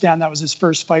 I understand that was his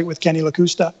first fight with Kenny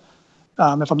Lacusta.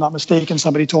 If I'm not mistaken,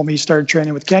 somebody told me he started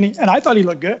training with Kenny, and I thought he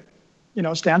looked good.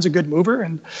 Stan's a good mover,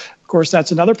 and of course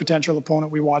that's another potential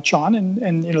opponent we watch on,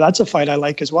 and that's a fight I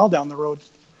like as well down the road.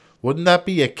 Wouldn't that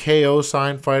be a KO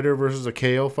sign fighter versus a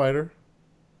KO fighter?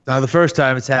 Not the first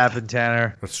time it's happened,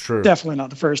 Tanner. That's true. Definitely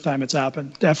not the first time it's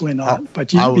happened. Definitely not.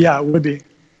 But it would be.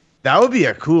 That would be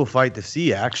a cool fight to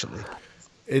see, actually.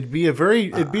 It'd be a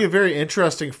very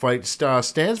interesting fight.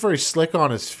 Stan's very slick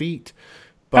on his feet.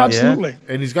 But, absolutely.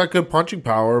 And he's got good punching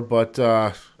power, but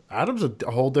Adam's a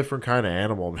whole different kind of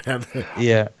animal, man.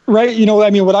 Yeah. Right.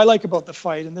 What I like about the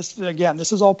fight, and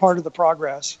this is all part of the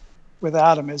progress with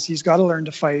Adam, is he's got to learn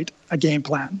to fight a game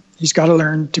plan. He's got to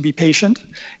learn to be patient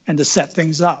and to set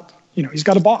things up. He's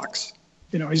got to box.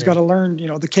 He's got to learn,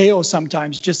 the KO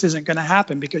sometimes just isn't going to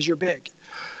happen because you're big.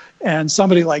 And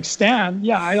somebody like Stan,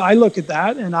 I look at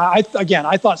that, and I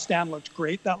thought Stan looked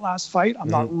great that last fight. I'm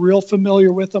not real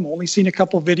familiar with him, only seen a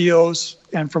couple videos,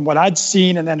 and from what I'd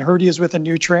seen and then heard he is with a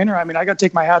new trainer. I got to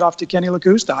take my hat off to Kenny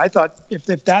Lacusta. I thought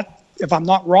if I'm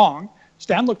not wrong,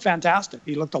 Stan looked fantastic.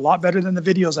 He looked a lot better than the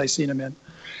videos I seen him in.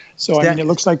 So it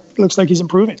looks like he's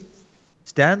improving.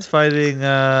 Stan's fighting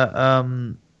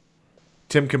Tim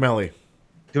Camelli.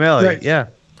 Right. Yeah.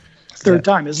 Third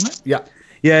time, isn't it? Yeah.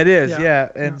 Yeah, it is. Yeah,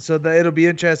 and so it'll be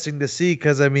interesting to see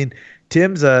because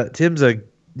Tim's a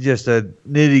just a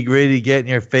nitty gritty, get in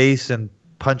your face and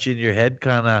punch in your head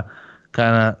kind of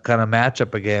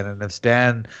matchup again. And if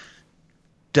Stan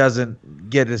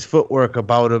doesn't get his footwork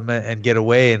about him and get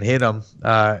away and hit him,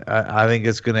 I think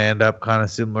it's going to end up kind of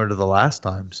similar to the last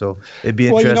time. So it'd be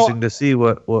interesting to see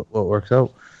what works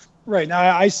out. Right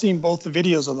now, I seen both the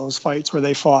videos of those fights where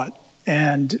they fought.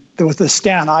 And with the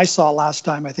Stan I saw last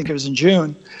time, I think it was in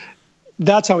June,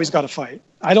 that's how he's got to fight.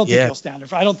 I don't think he'll stand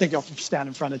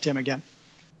in front of Tim again.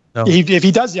 No. If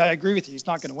he does, I agree with you. He's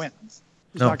not going to win.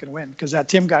 He's not going to win because that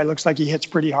Tim guy looks like he hits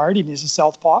pretty hard. He's a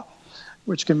southpaw.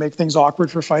 which can make things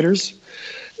awkward for fighters.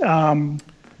 And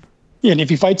if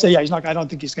he fights, he's not. I don't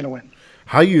think he's going to win.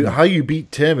 How you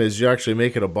beat Tim is you actually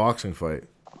make it a boxing fight.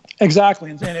 Exactly,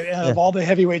 and of all the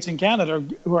heavyweights in Canada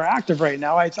who are active right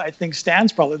now, I think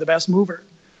Stan's probably the best mover.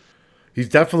 He's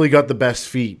definitely got the best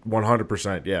feet,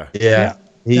 100%. Yeah. Yeah.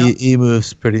 He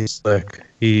moves pretty slick.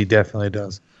 He definitely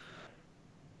does.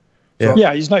 Yeah.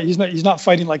 Yeah, he's not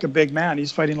fighting like a big man.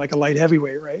 He's fighting like a light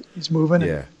heavyweight, right? He's moving.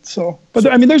 Yeah.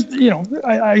 I mean, there's,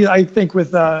 I think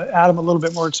with Adam a little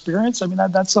bit more experience, I mean,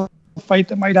 that's a fight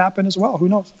that might happen as well. Who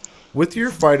knows? With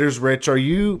your fighters, Rich, are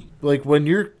you like when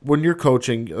you're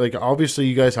coaching? Like, obviously,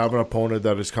 you guys have an opponent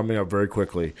that is coming up very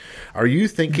quickly. Are you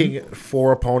thinking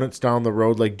 4 opponents down the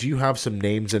road? Like, do you have some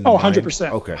names in mind?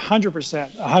 100%. Okay,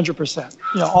 100%.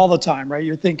 All the time, right?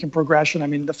 You're thinking progression. I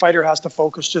mean, the fighter has to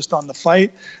focus just on the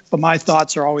fight, but my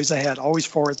thoughts are always ahead, always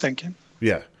forward thinking.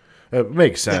 Yeah, it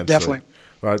makes sense. Yeah, definitely.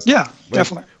 But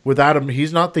definitely. With Adam,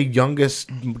 he's not the youngest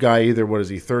guy either. What is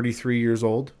he? 33 years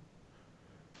old.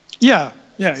 Yeah,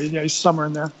 he's somewhere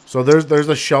in there. So there's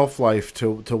a shelf life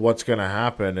to what's going to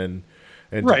happen, and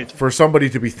right. For somebody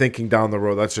to be thinking down the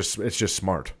road, it's just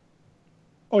smart.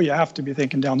 Oh, you have to be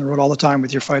thinking down the road all the time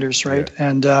with your fighters, right? Yeah.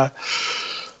 And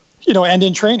and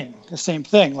in training, the same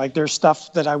thing. Like, there's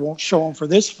stuff that I won't show them for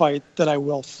this fight that I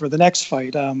will for the next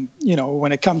fight.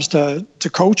 When it comes to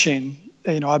coaching,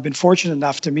 I've been fortunate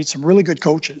enough to meet some really good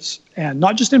coaches, and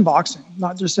not just in boxing.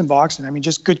 I mean,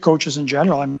 just good coaches in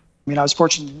general. I was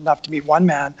fortunate enough to meet one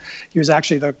man. He was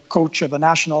actually the coach of the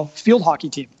national field hockey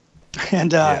team.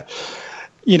 And,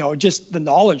 just the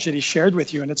knowledge that he shared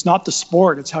with you. And it's not the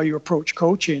sport, it's how you approach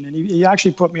coaching. And he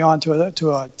actually put me on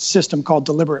to a system called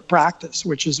deliberate practice,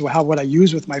 which is what I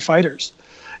use with my fighters.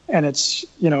 And it's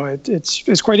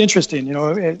quite interesting.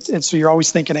 So you're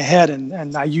always thinking ahead.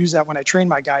 And I use that when I train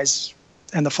my guys,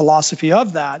 and the philosophy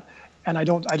of that. And I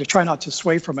try not to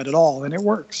sway from it at all, and it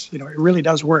works. It really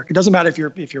does work. It doesn't matter if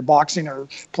you're boxing or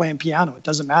playing piano. It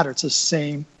doesn't matter. It's the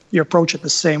same. You approach it the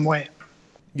same way.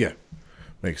 Yeah,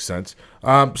 makes sense.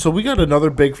 So we got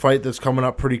another big fight that's coming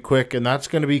up pretty quick, and that's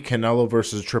going to be Canelo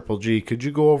versus Triple G. Could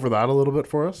you go over that a little bit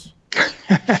for us?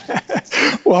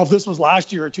 Well, if this was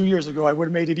last year or 2 years ago, I would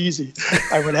have made it easy.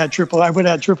 I would have had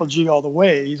Triple G all the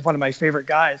way. He's one of my favorite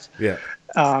guys. Yeah.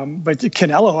 But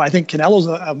Canelo, I think Canelo's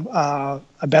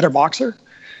a better boxer,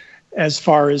 as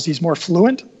far as he's more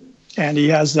fluent, and he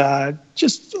has he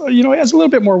has a little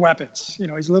bit more weapons. He's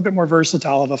a little bit more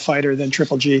versatile of a fighter than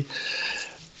Triple G.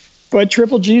 But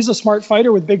Triple G is a smart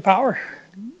fighter with big power,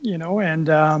 and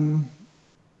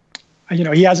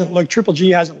Triple G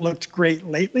hasn't looked great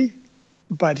lately,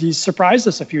 but he's surprised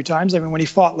us a few times. I mean, when he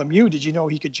fought Lemieux, did you know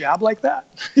he could jab like that?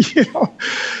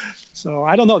 So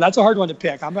I don't know. That's a hard one to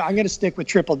pick. I'm going to stick with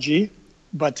Triple G,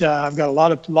 but I've got a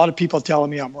lot of people telling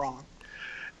me I'm wrong.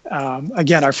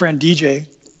 Again, our friend DJ,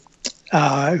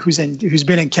 who's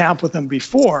been in camp with him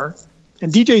before,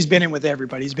 and DJ's been in with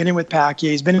everybody. He's been in with Pacquiao.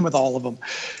 He's been in with all of them.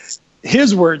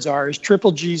 His words is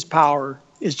Triple G's power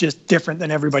is just different than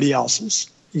everybody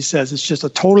else's. He says it's just a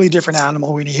totally different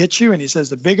animal when he hits you, and he says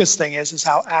the biggest thing is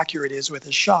how accurate he is with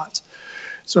his shots.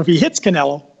 So if he hits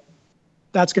Canelo,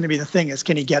 that's going to be the thing, is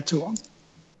can he get to him?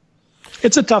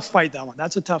 It's a tough fight, that one.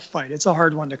 That's a tough fight. It's a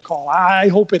hard one to call. I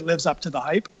hope it lives up to the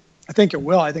hype. I think it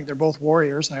will. I think they're both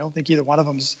warriors, and I don't think either one of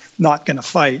them's not going to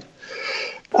fight.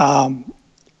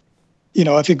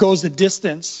 If it goes the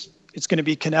distance, it's going to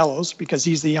be Canelo's, because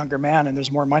he's the younger man, and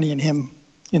there's more money in him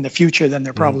in the future than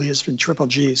there probably is in Triple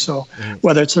G. So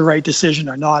whether it's the right decision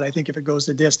or not, I think if it goes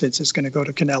the distance, it's going to go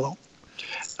to Canelo.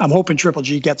 I'm hoping Triple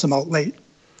G gets him out late.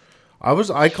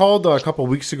 I called a couple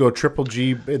of weeks ago Triple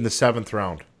G in the 7th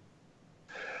round.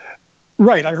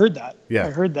 Right, I heard that. Yeah,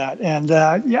 I heard that, and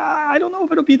I don't know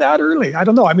if it'll be that early. I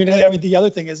don't know. I mean, the other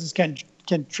thing is can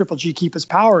Triple G keep his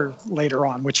power later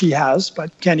on, which he has,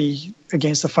 but can he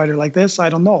against a fighter like this? I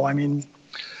don't know. I mean,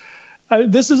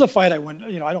 this is a fight I wouldn't.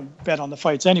 I don't bet on the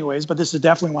fights anyways, but this is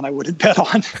definitely one I wouldn't bet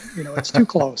on. It's too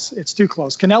close. It's too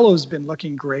close. Canelo's been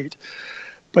looking great,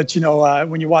 but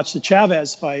when you watch the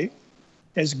Chavez fight,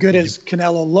 as good as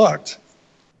Canelo looked,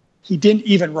 he didn't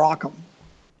even rock him.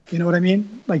 You know what I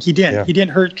mean? Like, he didn't. Yeah. He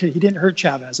didn't hurt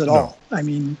Chavez at all. I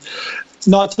mean,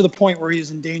 not to the point where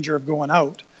he's in danger of going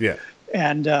out. Yeah.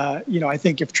 And I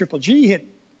think if Triple G hit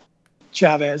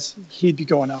Chavez, he'd be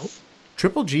going out.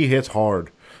 Triple G hits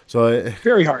hard. So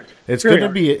very hard. It's going to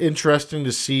be interesting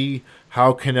to see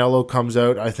how Canelo comes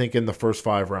out, I think, in the first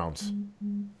 5 rounds.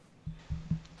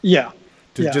 Yeah.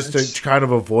 To kind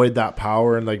of avoid that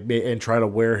power and try to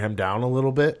wear him down a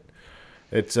little bit.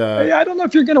 It's I don't know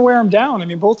if you're going to wear him down. I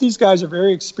mean, both these guys are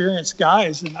very experienced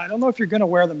guys, and I don't know if you're going to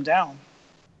wear them down.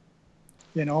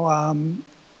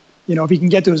 You know, if he can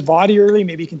get to his body early,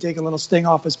 maybe he can take a little sting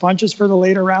off his punches for the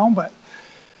later round. But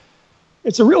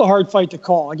it's a real hard fight to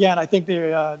call. Again, I think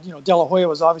De La Hoya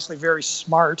was obviously very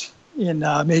smart in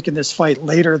making this fight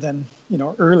later than,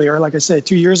 earlier. Like I said,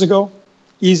 2 years ago,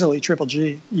 easily Triple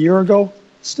G. A year ago,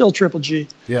 still Triple G.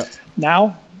 Yeah.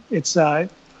 Now, it's I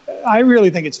really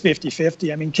think it's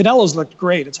 50-50. I mean, Canelo's looked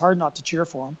great. It's hard not to cheer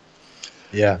for him.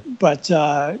 Yeah. But,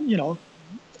 I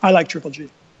like Triple G.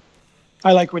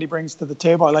 I like what he brings to the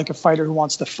table. I like a fighter who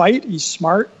wants to fight. He's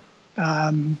smart.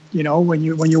 When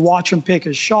you watch him pick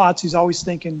his shots, he's always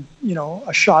thinking,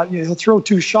 a shot. He'll throw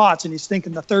 2 shots, and he's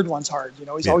thinking the third one's hard.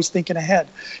 He's always thinking ahead.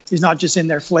 He's not just in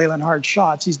there flailing hard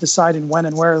shots. He's deciding when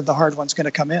and where the hard one's going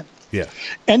to come in. Yeah.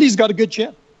 And he's got a good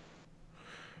chin.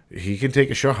 He can take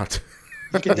a shot.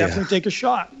 He can definitely take a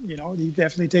shot. He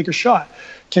definitely take a shot.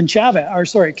 Can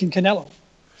Canelo?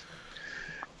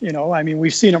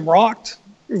 We've seen him rocked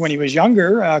when he was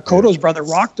younger. Cotto's brother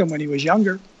rocked him when he was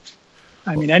younger.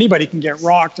 I mean, anybody can get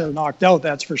rocked or knocked out,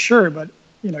 that's for sure. But,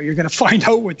 you're going to find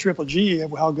out with Triple G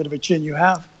how good of a chin you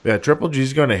have. Yeah, Triple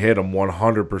G's going to hit him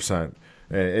 100%.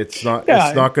 It's not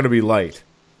going to be light.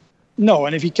 No,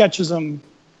 and if he catches him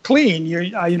clean,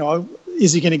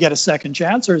 is he going to get a second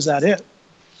chance, or is that it?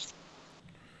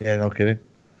 Yeah, no kidding.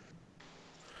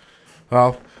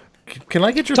 Well, can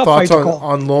I get your thoughts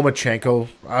on Lomachenko?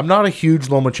 I'm not a huge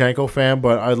Lomachenko fan,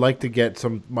 but I'd like to get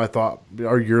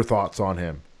your thoughts on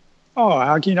him. Oh,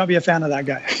 how can you not be a fan of that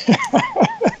guy?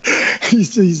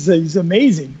 he's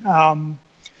amazing.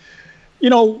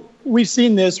 We've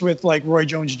seen this with like Roy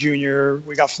Jones Jr.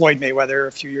 We got Floyd Mayweather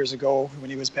a few years ago when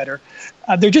he was better.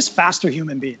 They're just faster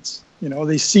human beings.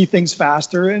 They see things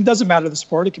faster, and it doesn't matter the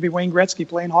sport. It could be Wayne Gretzky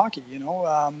playing hockey.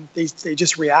 They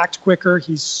just react quicker.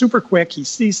 He's super quick. He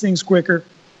sees things quicker.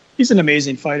 He's an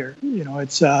amazing fighter.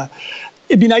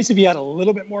 It'd be nice if he had a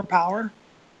little bit more power,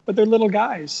 but they're little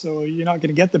guys, so you're not going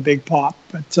to get the big pop.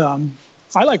 But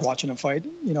I like watching him fight.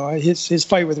 His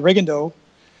fight with Rigondeaux.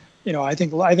 I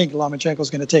think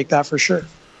Lomachenko's going to take that for sure.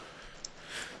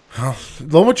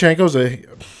 Lomachenko's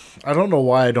I don't know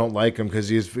why I don't like him, because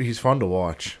he's fun to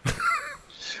watch.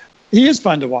 He is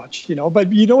fun to watch,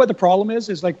 but you know what the problem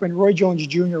is like when Roy Jones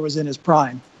Jr. was in his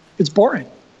prime, it's boring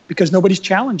because nobody's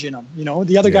challenging him.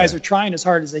 The other guys are trying as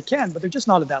hard as they can, but they're just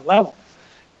not at that level,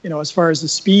 as far as the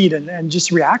speed and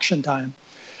just reaction time.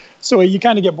 So you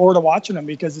kind of get bored of watching him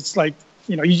because it's like,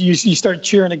 you start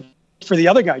cheering for the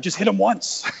other guy. Just hit him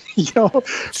once,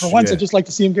 for once. I'd just like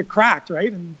to see him get cracked,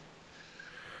 right? And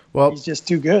well, he's just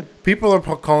too good. People are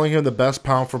calling him the best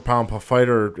pound-for-pound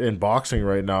fighter in boxing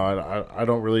right now. I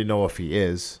don't really know if he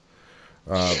is.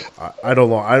 I don't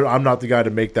know. I'm not the guy to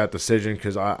make that decision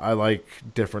because I like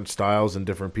different styles and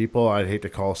different people. I'd hate to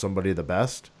call somebody the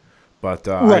best, but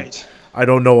right. I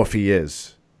don't know if he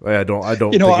is. I don't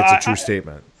think it's a true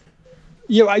statement.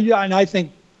 And I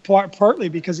think partly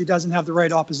because he doesn't have the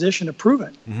right opposition to prove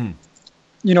it.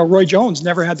 Mm-hmm. Roy Jones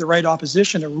never had the right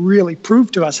opposition to really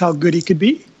prove to us how good he could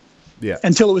be. Yeah.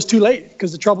 Until it was too late,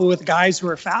 because the trouble with guys who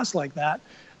are fast like that,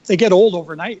 they get old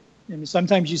overnight.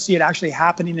 Sometimes you see it actually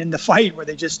happening in the fight where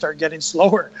they just start getting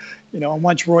slower. And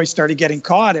once Roy started getting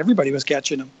caught, everybody was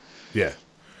catching him. Yeah.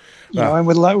 And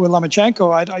with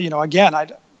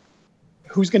Lomachenko,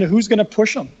 who's gonna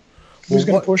push him? Who's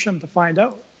going to push him to find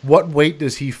out? What weight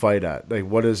does he fight at? Like,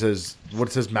 what's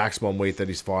his maximum weight that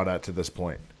he's fought at to this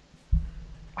point?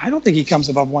 I don't think he comes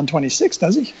above 126,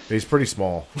 does he? He's pretty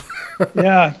small.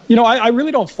 Yeah. I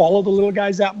really don't follow the little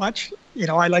guys that much.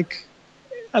 I like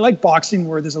boxing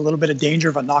where there's a little bit of danger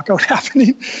of a knockout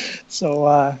happening.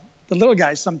 So the little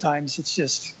guys, sometimes it's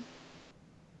just,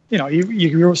 he's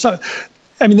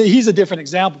a different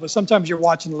example, but sometimes you're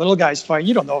watching the little guys fight.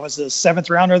 You don't know if it's the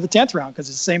 7th round or the 10th round because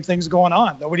the same thing's going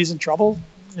on. Nobody's in trouble,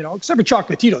 except for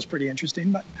Chocolatito's pretty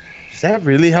interesting. But is that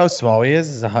really how small he is?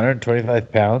 Is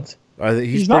 125 pounds?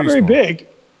 He's not very big.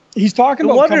 He's talking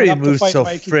about coming up to fight Mikey. No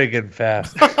wonder he moves so friggin'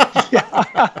 fast. God.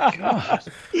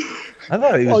 I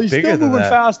thought he was bigger than that. He's still moving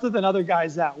faster than other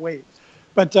guys that weight.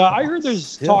 But I heard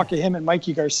there's talk of him and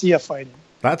Mikey Garcia fighting.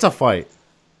 That's a fight.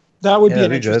 That would be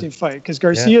an interesting fight because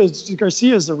Garcia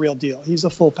is the real deal. He's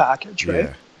a full package, right?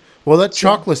 Yeah. Well, that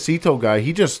Chocolatito guy,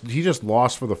 he just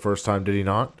lost for the first time, did he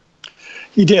not?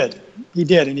 He did,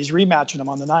 and he's rematching him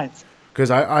on the 9th. Because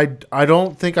I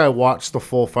don't think I watched the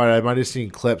full fight. I might have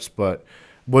seen clips, but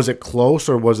was it close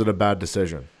or was it a bad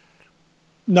decision?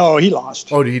 No, he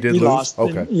lost. Oh, he did lose? Lost.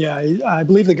 Okay. And, I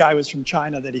believe the guy was from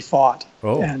China that he fought.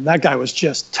 Oh. And that guy was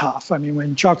just tough. I mean,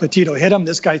 when Chocolatito hit him,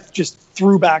 this guy just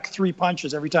threw back 3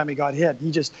 punches every time he got hit.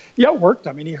 He outworked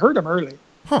him. He hurt him early.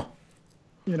 Huh.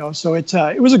 So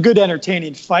it was a good,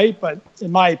 entertaining fight, but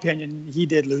in my opinion, he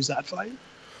did lose that fight.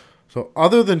 So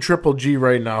other than Triple G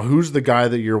right now, who's the guy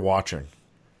that you're watching?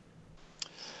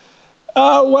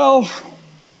 Well,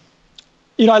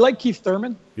 I like Keith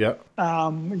Thurman. Yeah.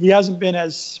 He hasn't been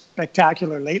as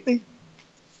spectacular lately.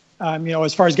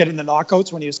 As far as getting the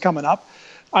knockouts when he was coming up.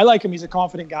 I like him. He's a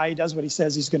confident guy. He does what he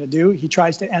says he's going to do. He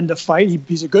tries to end a fight.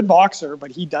 He's a good boxer,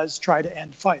 but he does try to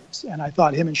end fights. And I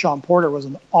thought him and Sean Porter was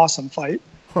an awesome fight.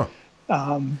 Huh.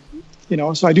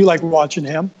 So I do like watching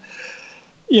him.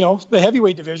 The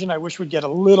heavyweight division I wish would get a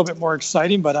little bit more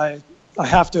exciting, but I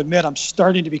have to admit I'm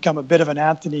starting to become a bit of an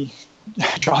Anthony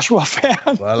Joshua fan.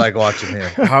 Well, I like watching him.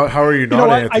 How are you not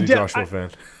an Anthony Joshua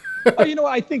fan?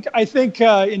 I think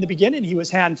in the beginning he was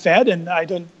hand fed, and I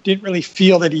didn't really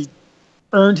feel that he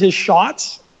earned his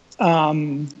shots,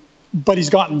 but he's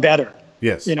gotten better.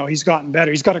 Yes. He's gotten better.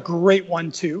 He's got a great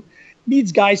 1-2.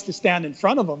 Needs guys to stand in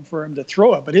front of him for him to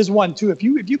throw it. But his 1-2, if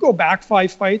you go back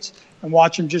 5 fights and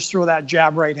watch him just throw that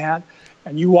jab right hand,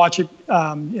 and you watch it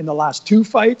in the last 2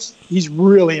 fights, he's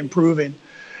really improving.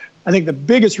 I think the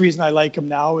biggest reason I like him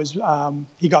now is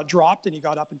he got dropped and he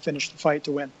got up and finished the fight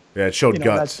to win. Yeah, it showed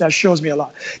guts. That shows me a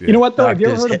lot. Yeah. You know what, though? Have you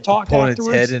ever heard him talk opponent's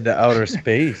afterwards? head into outer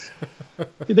space.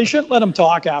 They shouldn't let him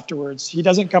talk afterwards. He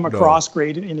doesn't come across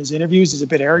great in his interviews. He's a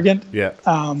bit arrogant. Yeah.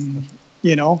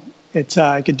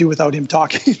 I could do without him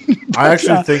talking. I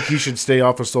actually think he should stay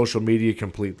off of social media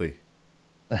completely.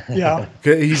 Yeah.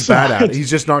 He's bad at it. He's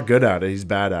just not good at it. He's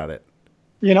bad at it.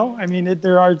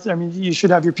 You should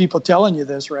have your people telling you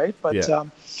this, right? But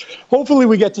hopefully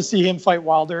we get to see him fight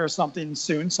Wilder or something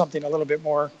soon, something a little bit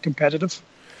more competitive.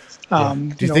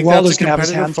 Do you think Wilder's that's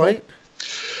a competitive fight?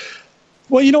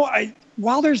 Well,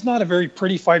 Wilder's not a very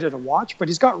pretty fighter to watch, but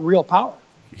he's got real power.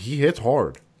 He hits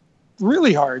hard.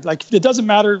 Really hard. Like, it doesn't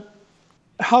matter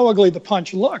how ugly the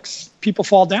punch looks, people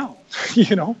fall down,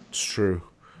 It's true.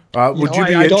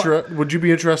 Would you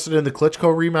be interested in the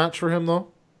Klitschko rematch for him, though?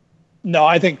 No,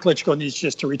 I think Klitschko needs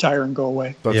just to retire and go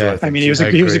away. That's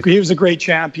he was a great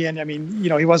champion.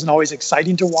 He wasn't always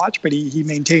exciting to watch, but he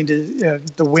maintained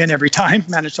the win every time,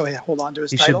 managed to hold on to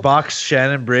his title. He should box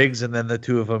Shannon Briggs, and then the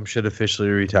two of them should officially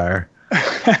retire.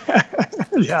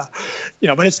 Yeah.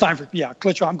 But it's time for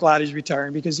Klitschko. I'm glad he's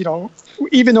retiring because,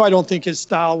 even though I don't think his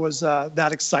style was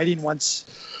that exciting once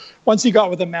he got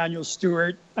with Emmanuel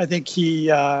Stewart, I think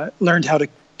he learned how to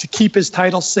keep his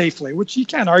title safely, which you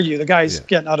can't argue. The guy's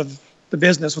getting out of the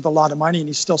business with a lot of money, and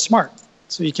he's still smart.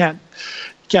 So you can't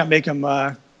make him,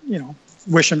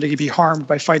 wish him to be harmed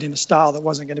by fighting a style that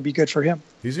wasn't going to be good for him.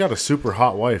 He's got a super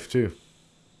hot wife too.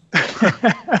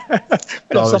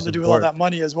 It has something to do with all that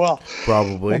money as well.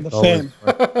 Probably. And the fame.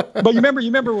 But you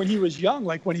remember when he was young,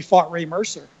 like when he fought Ray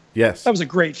Mercer. Yes. That was a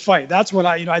great fight. That's when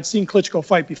I'd seen Klitschko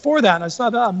fight before that, and I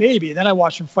thought, maybe. Then I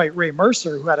watched him fight Ray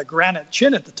Mercer, who had a granite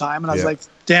chin at the time, and I was like,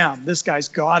 damn, this guy's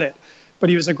got it. But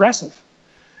he was aggressive,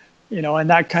 and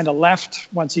that kind of left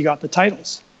once he got the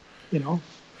titles,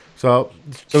 So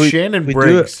Shannon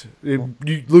Briggs,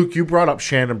 Luke, you brought up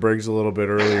Shannon Briggs a little bit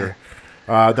earlier.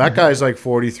 That guy's like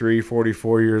 43,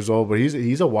 44 years old, but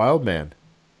he's a wild man.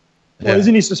 Well,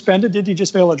 isn't he suspended? Did he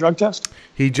just fail a drug test?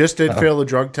 He just did fail a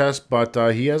drug test, but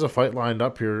he has a fight lined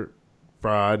up here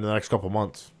in the next couple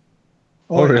months.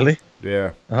 Oh, really?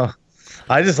 Yeah. Oh,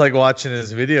 I just like watching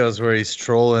his videos where he's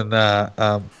trolling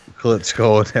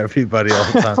Klitschko and everybody all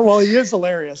the time. Well, he is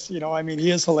hilarious. He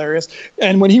is hilarious.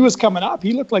 And when he was coming up,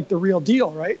 he looked like the real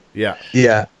deal, right? Yeah.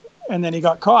 Yeah. And then he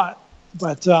got caught.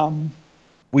 But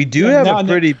we do have a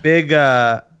pretty big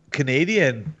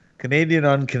Canadian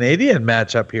on Canadian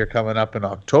matchup here coming up in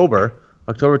October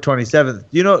 27th.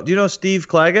 Do you know Steve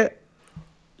Claggett?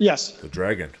 Yes. The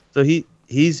Dragon. So he's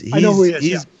I know who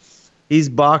he is. He's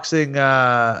boxing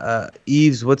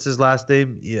Yves. What's his last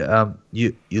name?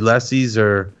 Ulysses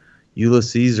or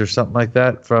something like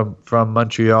that from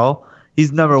Montreal.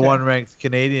 He's number 1 ranked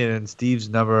Canadian, and Steve's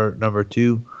number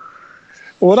 2.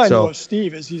 Well, what I know of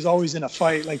Steve is he's always in a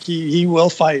fight. Like he will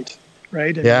fight.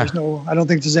 Right. And I don't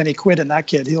think there's any quit in that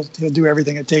kid. He'll do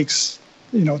everything it takes,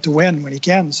 to win when he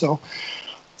can. So,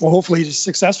 hopefully he's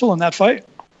successful in that fight.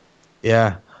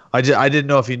 Yeah. I didn't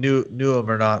know if you knew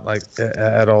him or not, like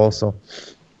at all. So,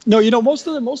 no, most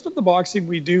of the boxing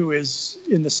we do is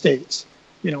in the States,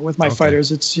 with my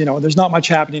fighters. It's, there's not much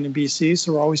happening in BC.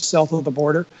 So we're always south of the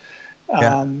border.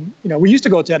 We used to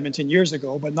go to Edmonton years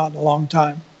ago, but not in a long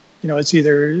time. It's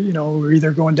either, we're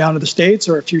either going down to the States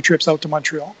or a few trips out to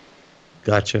Montreal.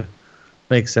 Gotcha.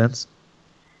 Makes sense.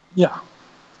 Yeah.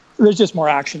 There's just more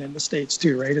action in the States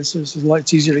too, right? It's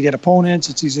easier to get opponents.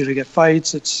 It's easier to get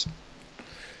fights. It's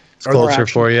closer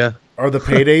for you. Are the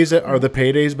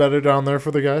paydays better down there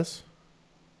for the guys?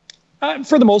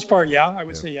 For the most part, yeah, I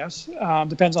would say yes.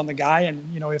 Depends on the guy and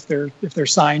if they're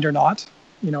signed or not.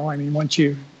 I mean, once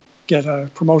you get a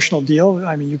promotional deal,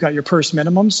 I mean, you got your purse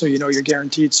minimum, so you're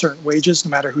guaranteed certain wages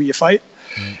no matter who you fight.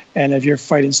 And if you're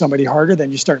fighting somebody harder,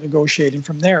 then you start negotiating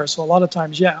from there. So a lot of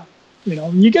times,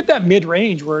 you get that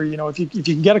mid-range where, if you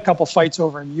can get a couple fights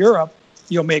over in Europe,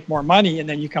 you'll make more money, and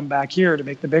then you come back here to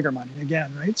make the bigger money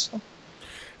again, right? So,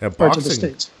 yeah,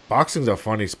 boxing's a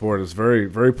funny sport. It's very,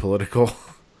 very political.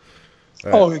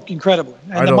 Incredibly.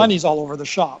 And the money's all over the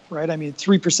shop, right? I mean,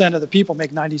 3% of the people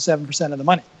make 97% of the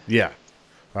money. Yeah.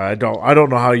 I don't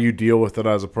know how you deal with it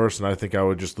as a person. I think I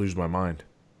would just lose my mind.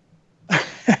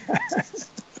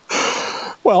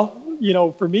 Well,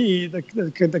 for me,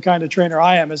 the kind of trainer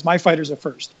I am is my fighters are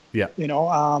first. Yeah.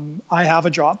 I have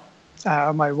a job.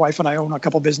 My wife and I own a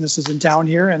couple businesses in town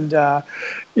here, and that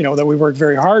we work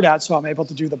very hard at. So I'm able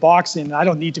to do the boxing. I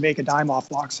don't need to make a dime off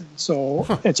boxing. So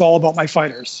it's all about my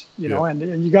fighters,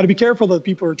 and you got to be careful that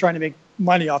people are trying to make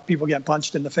money off people getting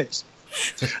punched in the face.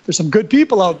 There's some good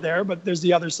people out there, but there's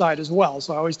the other side as well.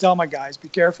 So I always tell my guys, be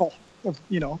careful of,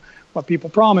 what people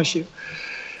promise you.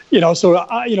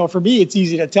 So, for me, it's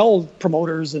easy to tell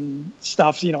promoters and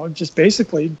stuff, just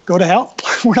basically go to hell.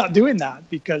 We're not doing that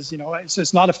because,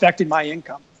 it's not affecting my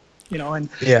income, and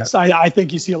so I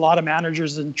think you see a lot of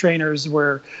managers and trainers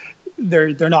where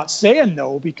they're not saying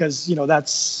no because,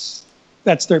 that's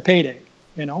their payday,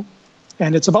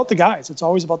 and it's about the guys. It's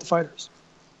always about the fighters.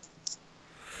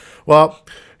 Well,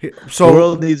 so the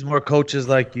world needs more coaches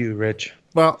like you, Rich.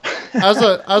 Well, as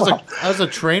a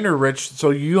trainer, Rich, so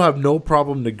you have no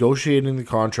problem negotiating the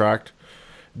contract,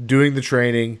 doing the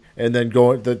training, and then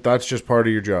going. That's just part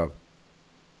of your job.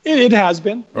 It has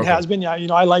been. Okay. It has been. Yeah.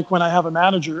 I like when I have a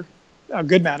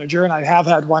good manager, and I have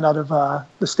had one out of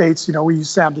the States. We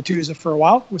used Sam DeTusa for a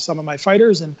while with some of my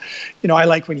fighters, and I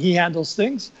like when he handles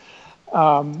things.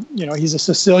 He's a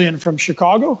Sicilian from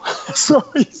Chicago, so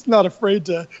he's not afraid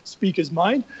to speak his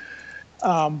mind.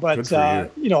 But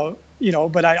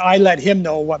I let him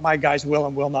know what my guys will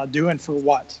and will not do and for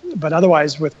what. But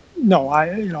otherwise,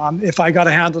 if I got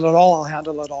to handle it all, I'll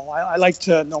handle it all. I like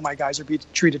to know my guys are being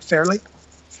treated fairly.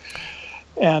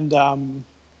 And,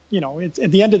 it's,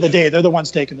 at the end of the day, they're the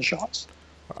ones taking the shots.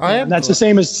 And that's the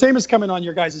same as coming on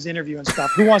your guys' interview and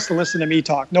stuff. Who wants to listen to me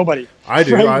talk? Nobody. I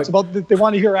do. Right? It's about they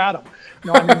want to hear Adam.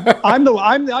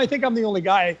 I think I'm the only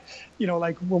guy.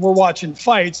 Like when we're watching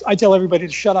fights, I tell everybody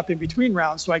to shut up in between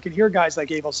rounds so I can hear guys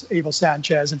like Abel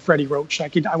Sanchez and Freddie Roach.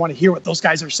 I want to hear what those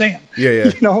guys are saying.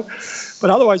 Yeah. But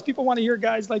otherwise, people want to hear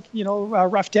guys like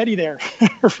Rough Teddy there.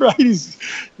 Right? He's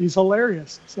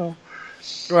hilarious. So.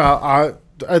 Well,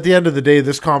 at the end of the day,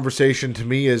 this conversation to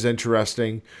me is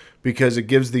interesting because it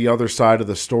gives the other side of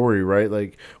the story, right?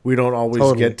 Like we don't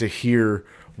always get to hear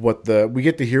what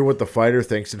the fighter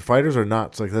thinks, and fighters are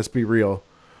nuts. Like let's be real.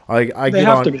 I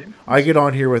get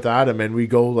on here with Adam, and we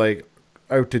go like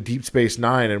out to Deep Space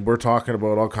Nine, and we're talking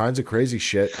about all kinds of crazy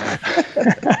shit.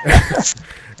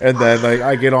 And then like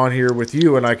I get on here with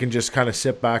you, and I can just kind of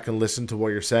sit back and listen to what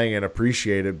you're saying and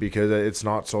appreciate it because it's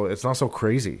not so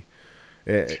crazy.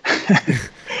 Well,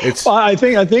 I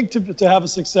think to have a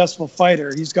successful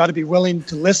fighter, he's got to be willing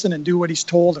to listen and do what he's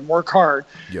told and work hard.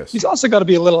 Yes. He's also got to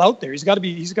be a little out there. He's got to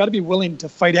be willing to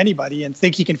fight anybody and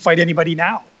think he can fight anybody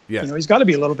now. Yeah. He's got to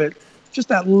be just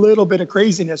that little bit of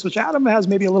craziness, which Adam has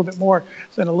maybe a little bit more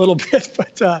than a little bit,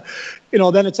 but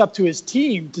then it's up to his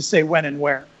team to say when and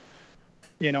where.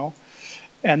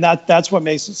 And that's what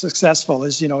makes it successful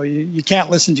is, you can't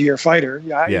listen to your fighter.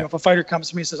 If a fighter comes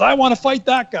to me and says, I want to fight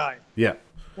that guy. Yeah.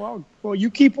 Well, you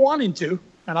keep wanting to,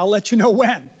 and I'll let you know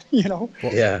when,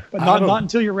 but not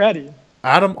until you're ready.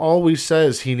 Adam always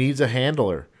says he needs a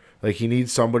handler. Like he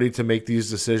needs somebody to make these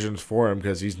decisions for him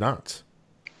because he's nuts.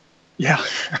 Yeah.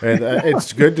 And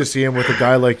it's good to see him with a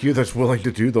guy like you that's willing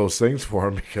to do those things for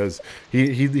him because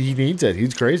he needs it.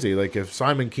 He's crazy. Like if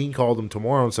Simon Keane called him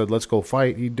tomorrow and said, let's go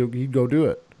fight, he'd go do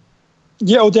it.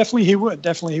 Yeah, definitely he would.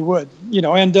 Definitely he would.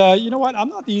 And you know what? I'm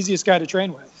not the easiest guy to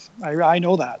train with. I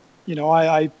know that.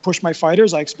 I push my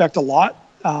fighters. I expect a lot.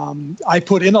 I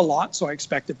put in a lot, so I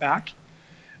expect it back.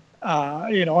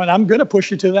 And I'm going to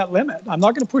push you to that limit. I'm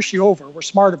not going to push you over. We're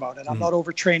smart about it. I'm not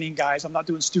overtraining guys. I'm not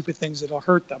doing stupid things that'll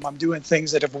hurt them. I'm doing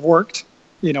things that have worked,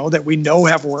 that we know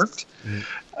have worked.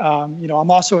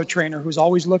 I'm also a trainer who's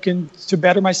always looking to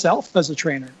better myself as a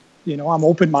trainer. I'm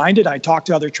open-minded. I talk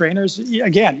to other trainers,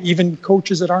 again, even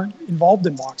coaches that aren't involved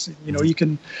in boxing.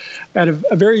 I had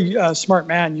a very smart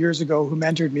man years ago who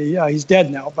mentored me. He's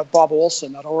dead now, but Bob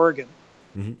Olson out of Oregon.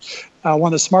 One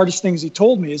of the smartest things he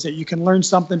told me is that you can learn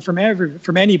something from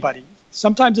anybody.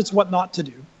 Sometimes it's what not to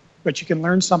do, but you can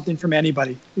learn something from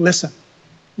anybody. Listen,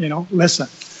 listen.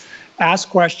 ask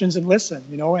questions and listen,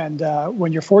 and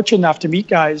when you're fortunate enough to meet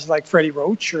guys like Freddie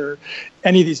Roach or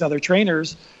any of these other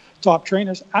trainers, top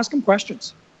trainers, ask them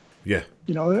questions. Yeah.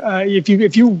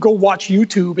 If you go watch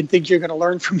YouTube and think you're going to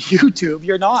learn from YouTube,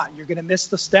 you're not. You're going to miss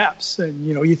the steps. And,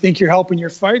 you think you're helping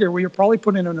your fighter, well, you're probably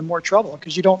putting him in more trouble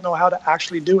because you don't know how to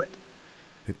actually do it.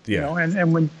 Yeah.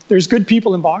 And when there's good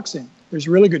people in boxing, there's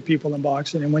really good people in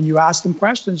boxing. And when you ask them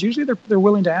questions, usually they're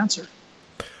willing to answer.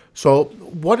 So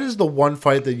what is the one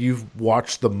fight that you've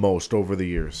watched the most over the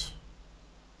years?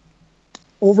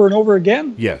 Over and over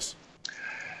again? Yes.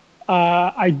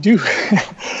 I do.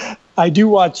 I do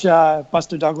watch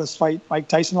Buster Douglas fight Mike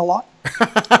Tyson a lot.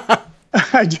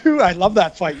 I do. I love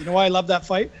that fight. You know why I love that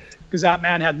fight? Because that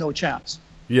man had no chance.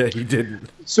 Yeah, he didn't.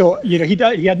 So, he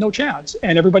had no chance.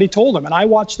 And everybody told him. And I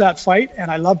watched that fight,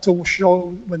 and I love to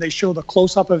show when they show the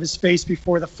close-up of his face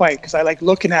before the fight, because I like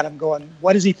looking at him going,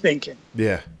 what is he thinking?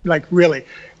 Yeah. Like, really?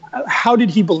 How did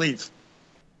he believe?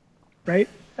 Right?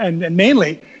 And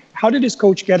mainly, how did his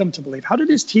coach get him to believe? How did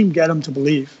his team get him to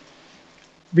believe?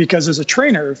 Because as a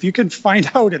trainer, if you can find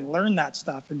out and learn that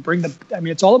stuff and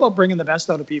it's all about bringing the best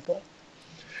out of people.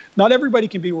 Not everybody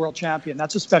can be world champion.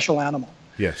 That's a special animal.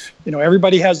 Yes.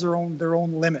 Everybody has their own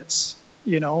limits.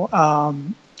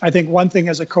 I think one thing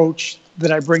as a coach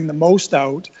that I bring the most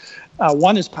out,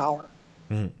 one is power.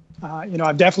 Mm-hmm.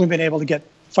 I've definitely been able to get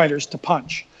fighters to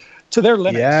punch to their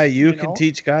limits. Yeah, you can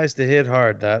teach guys to hit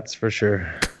hard. That's for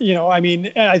sure.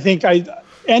 I think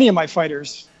any of my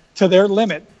fighters to their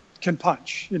limit can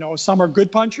punch. Some are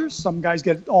good punchers. Some guys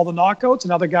get all the knockouts,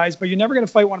 and other guys. But you're never going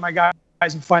to fight one of my guys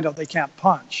and find out they can't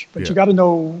punch. But you got to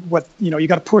know what you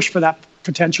got to push for that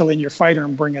potential in your fighter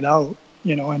and bring it out.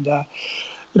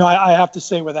 I have to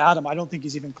say with Adam, I don't think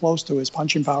he's even close to his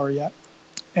punching power yet,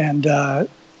 and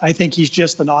I think he's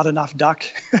just an odd enough duck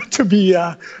to be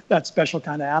that special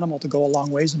kind of animal to go a long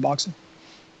ways in boxing.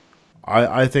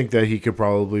 I think that he could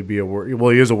probably be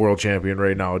he is a world champion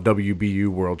right now, a WBU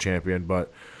world champion,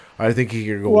 but I think he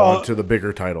could go on to the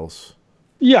bigger titles.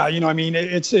 Yeah,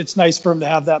 it's nice for him to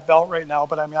have that belt right now,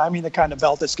 but I mean the kind of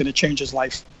belt that's going to change his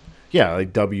life. Yeah,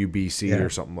 like WBC or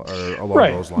something or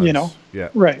along those lines. Yeah.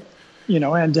 Right.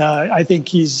 And I think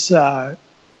he's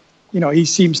he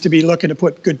seems to be looking to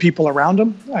put good people around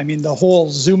him. I mean, the whole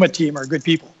Zuma team are good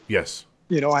people. Yes.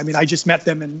 I just met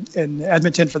them in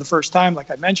Edmonton for the first time, like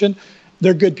I mentioned.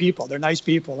 They're good people. They're nice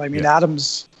people. I mean,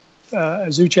 Adams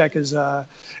Zuchek is a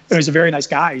very nice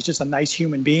guy. He's just a nice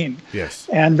human being. Yes.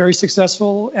 And very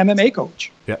successful MMA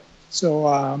coach. Yeah. So,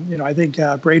 I think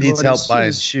Braidwood needs help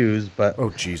buying shoes, but oh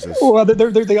Jesus! Well,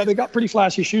 they got pretty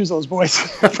flashy shoes, those boys.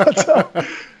 but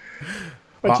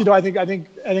I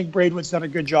think Braidwood's done a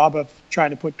good job of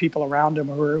trying to put people around him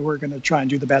who are going to try and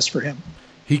do the best for him.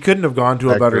 He couldn't have gone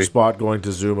to a better spot going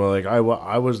to Zuma. Like I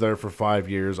was there for 5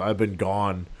 years. I've been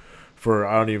gone for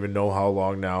I don't even know how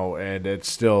long now, and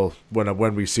it's still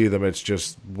when we see them, it's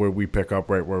just where we pick up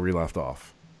right where we left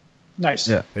off. Nice.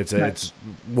 Yeah. It's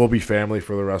we'll be family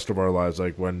for the rest of our lives.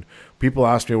 Like when people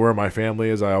ask me where my family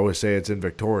is, I always say it's in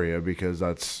Victoria because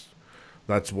that's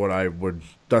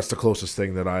the closest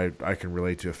thing that I can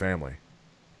relate to a family.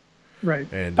 Right.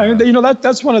 And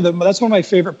that's one of my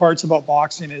favorite parts about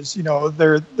boxing is,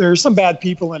 there's some bad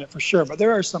people in it for sure, but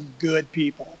there are some good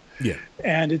people. Yeah.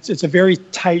 And it's a very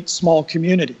tight, small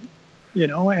community,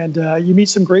 and you meet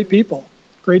some great people,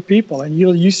 and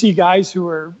you see guys who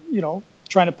are,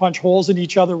 trying to punch holes in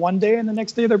each other one day and the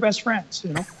next day they're best friends,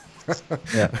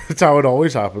 Yeah, that's how it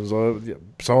always happens.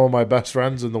 Some of my best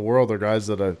friends in the world are guys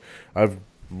that I've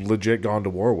legit gone to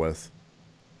war with.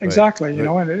 Exactly,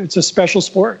 and it's a special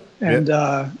sport, and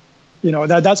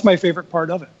that's my favorite part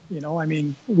of it. I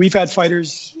mean, we've had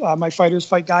fighters, my fighters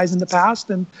fight guys in the past,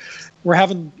 and we're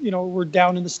having, we're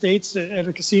down in the States at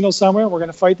a casino somewhere. We're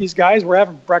going to fight these guys. We're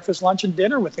having breakfast, lunch, and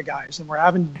dinner with the guys, and we're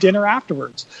having dinner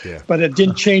afterwards. Yeah. But it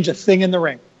didn't change a thing in the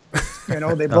ring.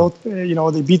 They both,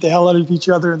 they beat the hell out of each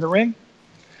other in the ring,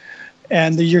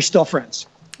 and you're still friends.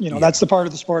 That's the part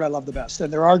of the sport I love the best.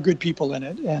 And there are good people in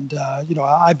it. And,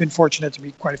 I've been fortunate to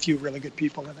meet quite a few really good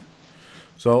people in it.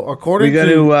 So according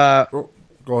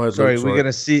go ahead. Sorry, we're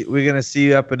gonna see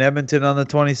you up in Edmonton on the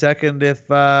 22nd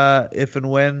if and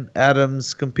when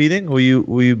Adam's competing. Will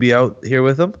you be out here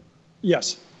with him?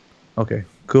 Yes. Okay.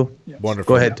 Cool. Yes.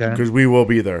 Wonderful. Go ahead, Tanner. Because we will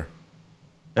be there.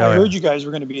 I heard you guys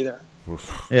were going to be there.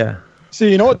 Yeah. So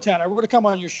you know what, Tanner? I would have come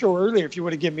on your show earlier if you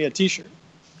would have given me a T-shirt.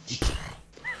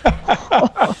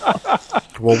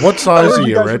 Well, what size are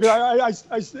you, Rich? I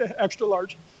extra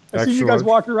large. I see you guys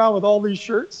walking around with all these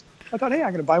shirts. I thought, hey,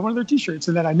 I'm going to buy one of their T-shirts,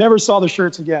 and then I never saw the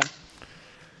shirts again.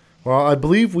 Well, I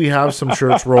believe we have some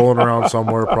shirts rolling around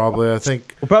somewhere. Probably, I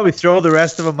think we'll probably throw the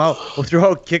rest of them out. We'll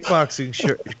throw out kickboxing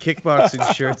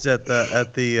shirts at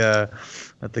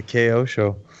the KO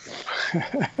show.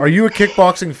 Are you a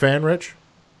kickboxing fan, Rich?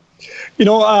 Good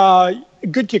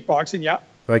kickboxing, yeah.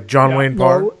 Like John Wayne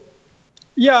Parr? No,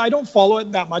 yeah, I don't follow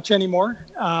it that much anymore.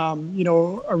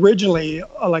 Originally,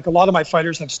 like a lot of my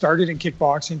fighters have started in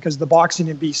kickboxing because the boxing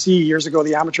in BC years ago,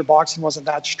 the amateur boxing wasn't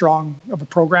that strong of a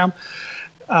program.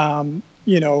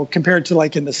 Compared to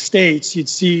like in the States, you'd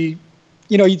see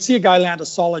a guy land a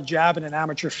solid jab in an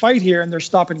amateur fight here, and they're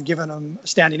stopping and giving him a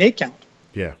standing 8 count.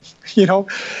 Yeah.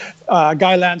 A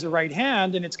guy lands a right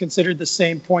hand and it's considered the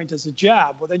same point as a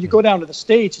jab. Well, then you go down to the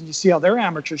States and you see how their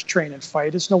amateurs train and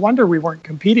fight. It's no wonder we weren't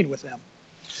competing with them.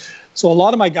 So a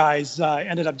lot of my guys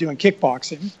ended up doing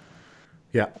kickboxing.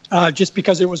 Yeah. Just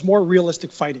because it was more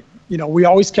realistic fighting. We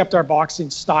always kept our boxing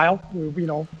style.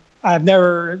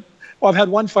 I've had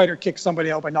one fighter kick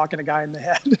somebody out by kicking a guy in the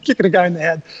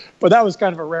head, but that was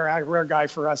kind of a rare guy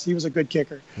for us. He was a good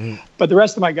kicker. But the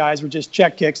rest of my guys were just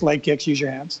check kicks, leg kicks, use your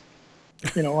hands.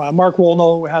 Mark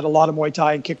Wolno had a lot of Muay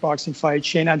Thai and kickboxing fights.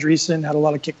 Shane Andreessen had a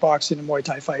lot of kickboxing and Muay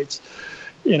Thai fights,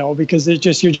 because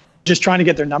you're just trying to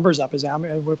get their numbers up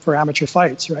for amateur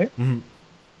fights, right? Mm-hmm.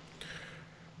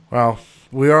 Well,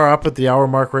 we are up at the hour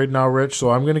mark right now, Rich,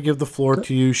 so I'm going to give the floor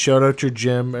to you. Shout out your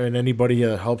gym and anybody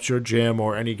that helps your gym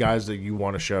or any guys that you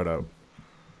want to shout out.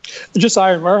 Just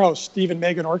Iron Warehouse, Steve and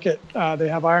Megan Orchid. They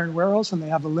have Iron Warehouse and they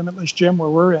have a Limitless Gym where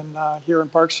we're in here in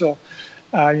Parksville.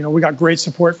 We got great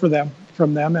support from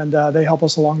them, and they help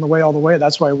us along the way, all the way.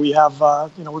 That's why we have,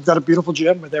 we've got a beautiful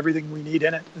gym with everything we need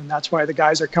in it, and that's why the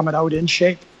guys are coming out in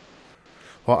shape.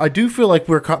 Well, I do feel like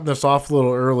we're cutting this off a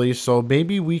little early, so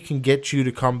maybe we can get you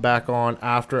to come back on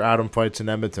after Adam fights in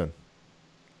Edmonton.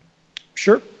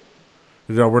 Sure.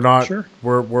 We're not. Sure.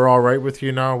 We're all right with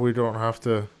you now. We don't have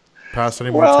to pass any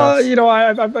more tests. Well,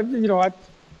 I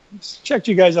checked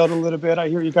you guys out a little bit. I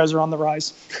hear you guys are on the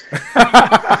rise.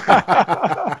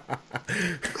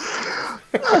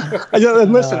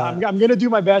 Listen, I'm going to do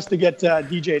my best to get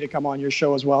DJ to come on your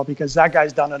show as well, because that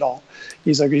guy's done it all.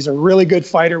 He's a really good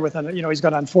fighter he's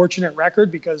got an unfortunate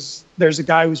record because there's a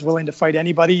guy who's willing to fight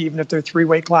anybody, even if they're 3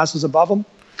 weight classes above him.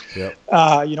 Yep.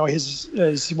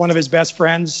 His one of his best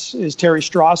friends is Terry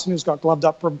Strawson, who's got gloved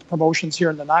up promotions here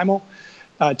in Nanaimo.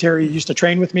 Terry used to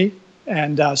train with me.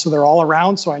 And so they're all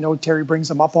around. So I know Terry brings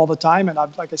them up all the time. And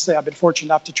like I say, I've been fortunate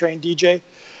enough to train DJ.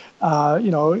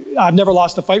 I've never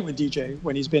lost a fight with DJ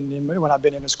when I've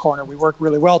been in his corner. We work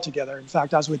really well together. In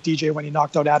fact, I was with DJ when he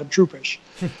knocked out Adam Trupish.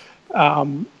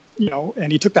 And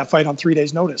he took that fight on 3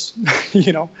 days' notice.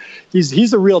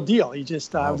 He's the real deal.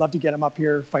 I'd love to get him up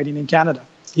here fighting in Canada.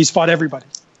 He's fought everybody.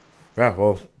 Yeah,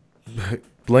 well,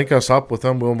 link us up with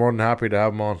him. We're more than happy to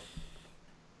have him on.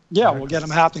 Yeah, we'll get him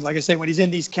happening. Like I say, when he's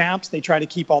in these camps, they try to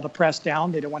keep all the press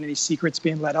down. They don't want any secrets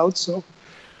being let out.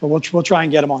 But we'll try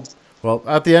and get him on. Well,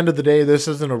 at the end of the day, this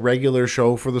isn't a regular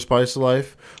show for the Spice of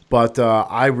Life, but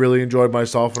I really enjoyed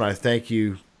myself, and I thank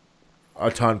you a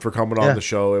ton for coming on the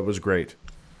show. It was great.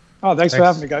 Oh, thanks for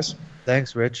having me, guys.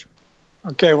 Thanks, Rich.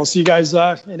 Okay, we'll see you guys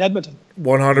in Edmonton.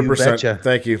 100%.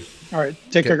 Thank you. All right,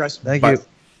 take care, guys. Thank you.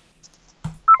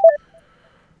 All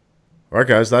right,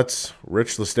 guys, that's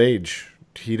Rich Le Stange.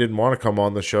 He didn't want to come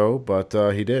on the show, but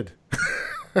he did.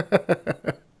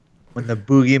 When the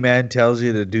Boogeyman tells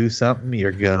you to do something,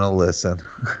 you're gonna listen.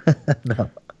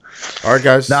 No. All right,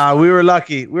 guys. Nah, we were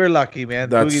lucky. Man.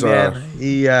 That's Boogeyman.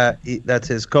 He that's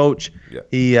his coach.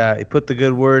 Yeah. He put the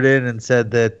good word in and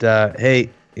said that hey,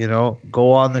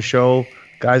 go on the show.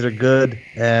 Guys are good,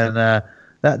 and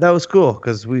that was cool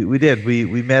because we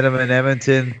met him in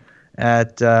Edmonton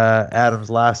at Adam's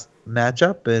last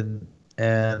matchup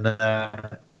and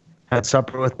had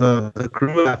supper with the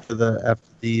crew after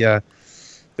the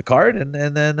card, and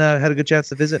then had a good chance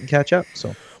to visit and catch up.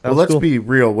 So, let's be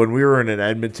real. When we were in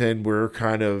Edmonton, we were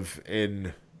kind of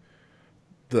in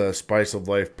the Spice of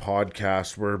Life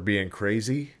podcast. We're being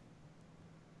crazy,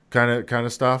 kind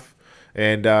of stuff.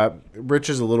 And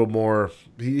Rich is a little more.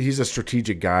 He's a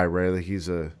strategic guy, right? Like he's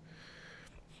a.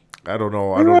 I don't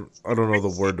know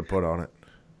the word to put on it.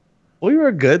 We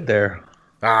were good there.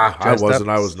 I wasn't.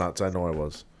 I was nuts. I know I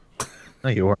was.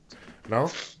 No, you weren't. No.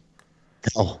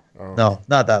 Oh. No,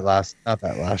 not that last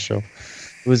show.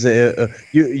 It was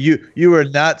you were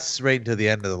nuts right until the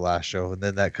end of the last show, and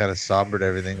then that kind of sombered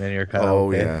everything. Then you're kind of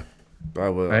okay. Yeah, I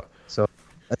will. Right? So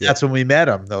that's when we met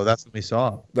him, though. That's when we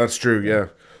saw him. That's true. Yeah.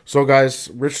 So guys,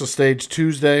 Rich Le Stange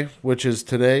Tuesday, which is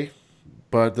today,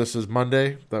 but this is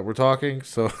Monday that we're talking,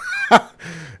 so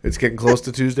it's getting close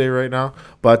to Tuesday right now.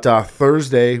 But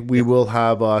Thursday we will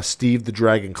have Steve the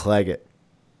Dragon Claggett.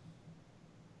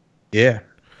 Yeah.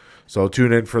 So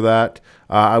tune in for that.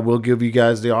 I will give you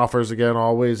guys the offers again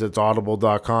always. It's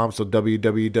audible.com. So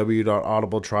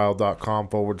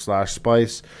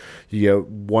www.audibletrial.com/spice. You get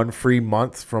 1 free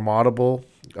month from Audible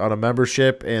on a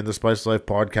membership, and the Spice Life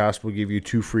podcast will give you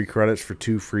 2 free credits for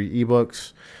 2 free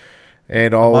ebooks.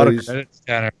 And always. A lot of credits,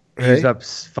 Tanner. I used up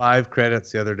 5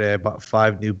 credits the other day. I bought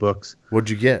 5 new books. What'd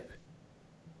you get?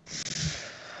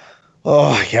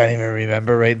 Oh, I can't even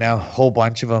remember right now. A whole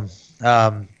bunch of them.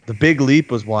 The Big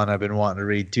Leap was one I've been wanting to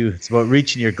read too. It's about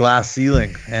reaching your glass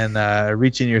ceiling and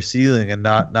reaching your ceiling and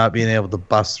not being able to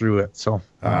bust through it. So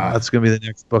that's going to be the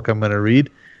next book I'm going to read.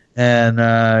 And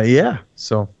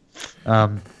so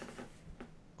go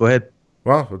ahead.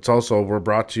 Well, we're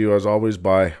brought to you as always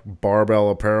by Barbell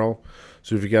Apparel.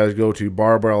 So if you guys go to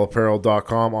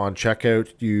barbellapparel.com on checkout,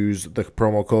 use the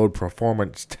promo code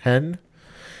Performance10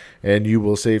 and you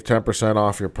will save 10%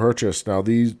 off your purchase. Now,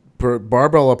 these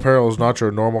Barbell Apparel is not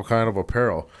your normal kind of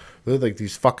apparel. They're like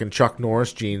these fucking Chuck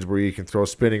Norris jeans where you can throw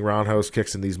spinning roundhouse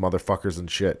kicks in these motherfuckers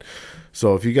and shit.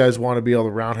 So if you guys want to be able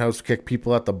to roundhouse kick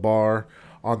people at the bar,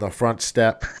 on the front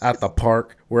step, at the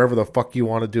park, wherever the fuck you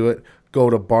want to do it,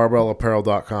 go to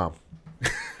barbellapparel.com.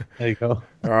 There you go.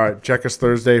 All right, check us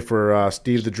Thursday for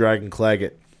Steve the Dragon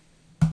Claggett.